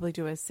think we'll probably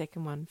do a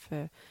second one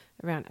for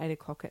around 8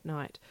 o'clock at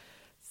night.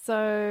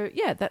 So,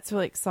 that's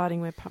really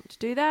exciting. We're pumped to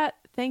do that.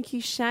 Thank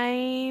you,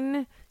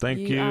 Shane. Thank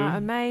you. You are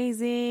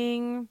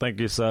amazing. Thank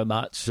you so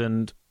much.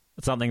 And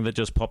something that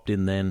just popped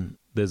in then,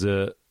 there's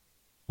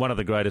one of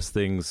the greatest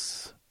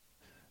things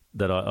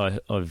that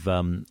I've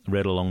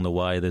read along the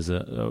way. There's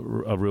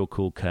a real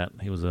cool cat.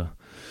 He was a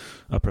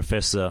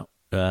professor.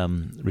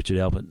 Richard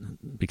Albert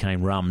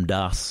became Ram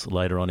Das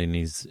later on in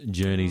his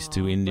journeys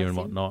to India and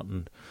whatnot,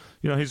 and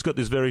he's got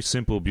this very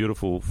simple,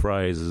 beautiful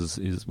phrase,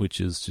 which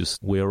is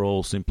just, we're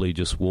all simply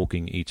just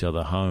walking each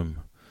other home.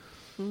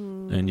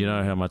 And you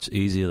know how much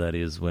easier that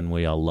is when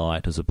we are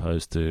light as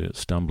opposed to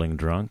stumbling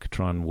drunk.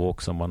 Try and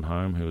walk someone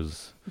home who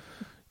is,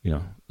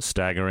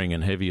 staggering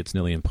and heavy. It's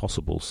nearly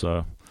impossible.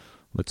 So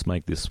let's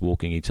make this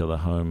walking each other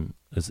home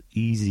as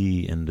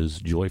easy and as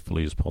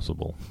joyfully as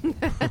possible.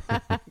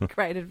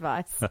 Great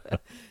advice.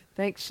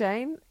 Thanks,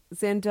 Shane.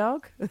 Zen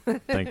Dog.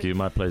 Thank you.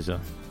 My pleasure.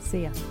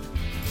 See ya.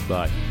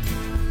 Bye.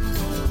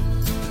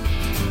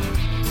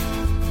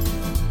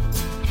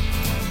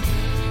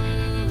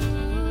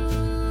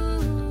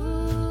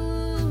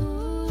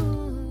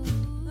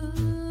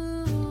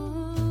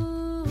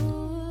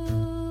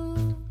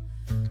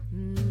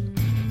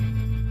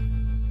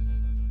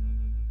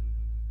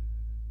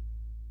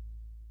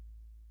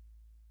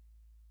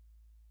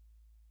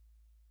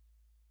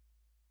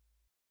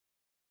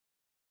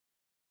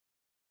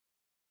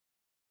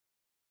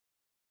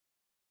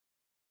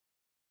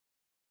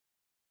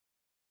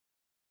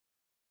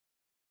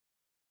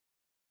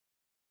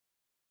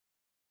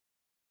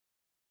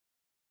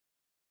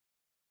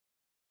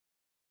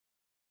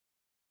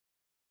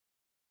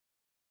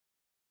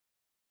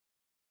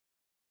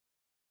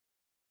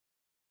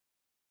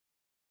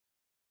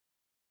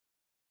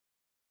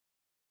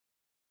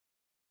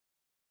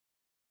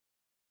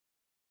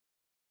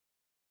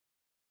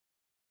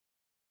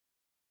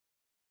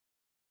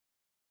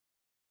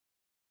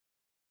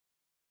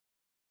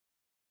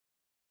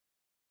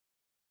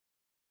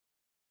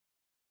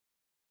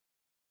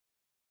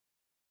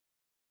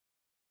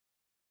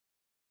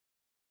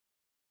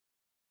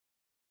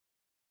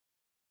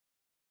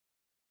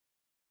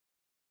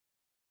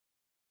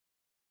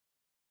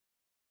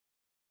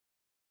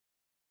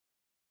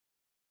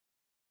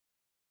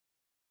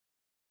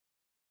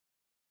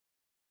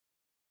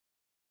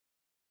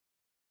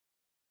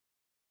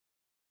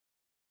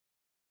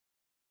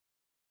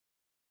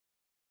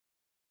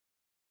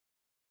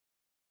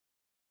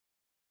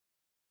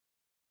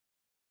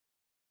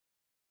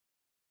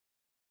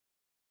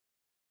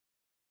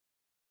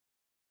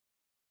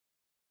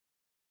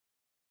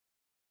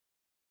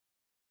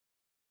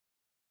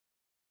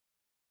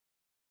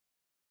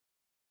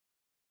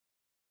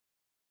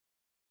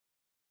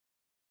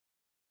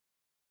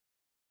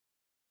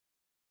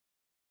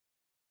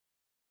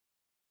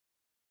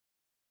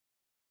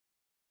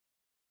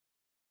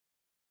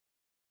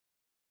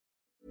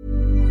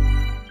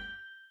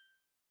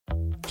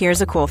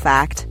 Here's a cool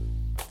fact.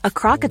 A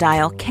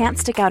crocodile can't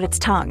stick out its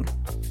tongue.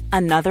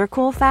 Another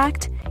cool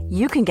fact,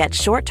 you can get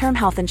short-term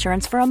health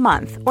insurance for a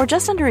month or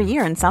just under a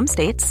year in some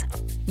states.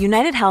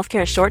 United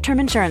Healthcare short-term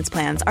insurance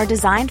plans are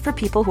designed for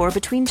people who are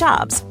between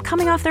jobs,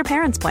 coming off their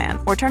parents' plan,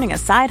 or turning a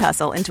side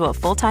hustle into a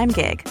full-time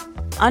gig.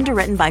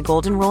 Underwritten by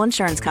Golden Rule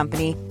Insurance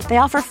Company, they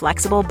offer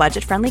flexible,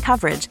 budget-friendly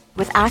coverage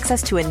with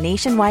access to a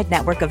nationwide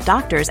network of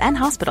doctors and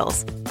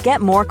hospitals. Get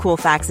more cool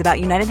facts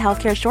about United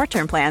Healthcare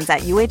short-term plans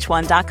at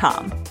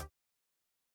uh1.com.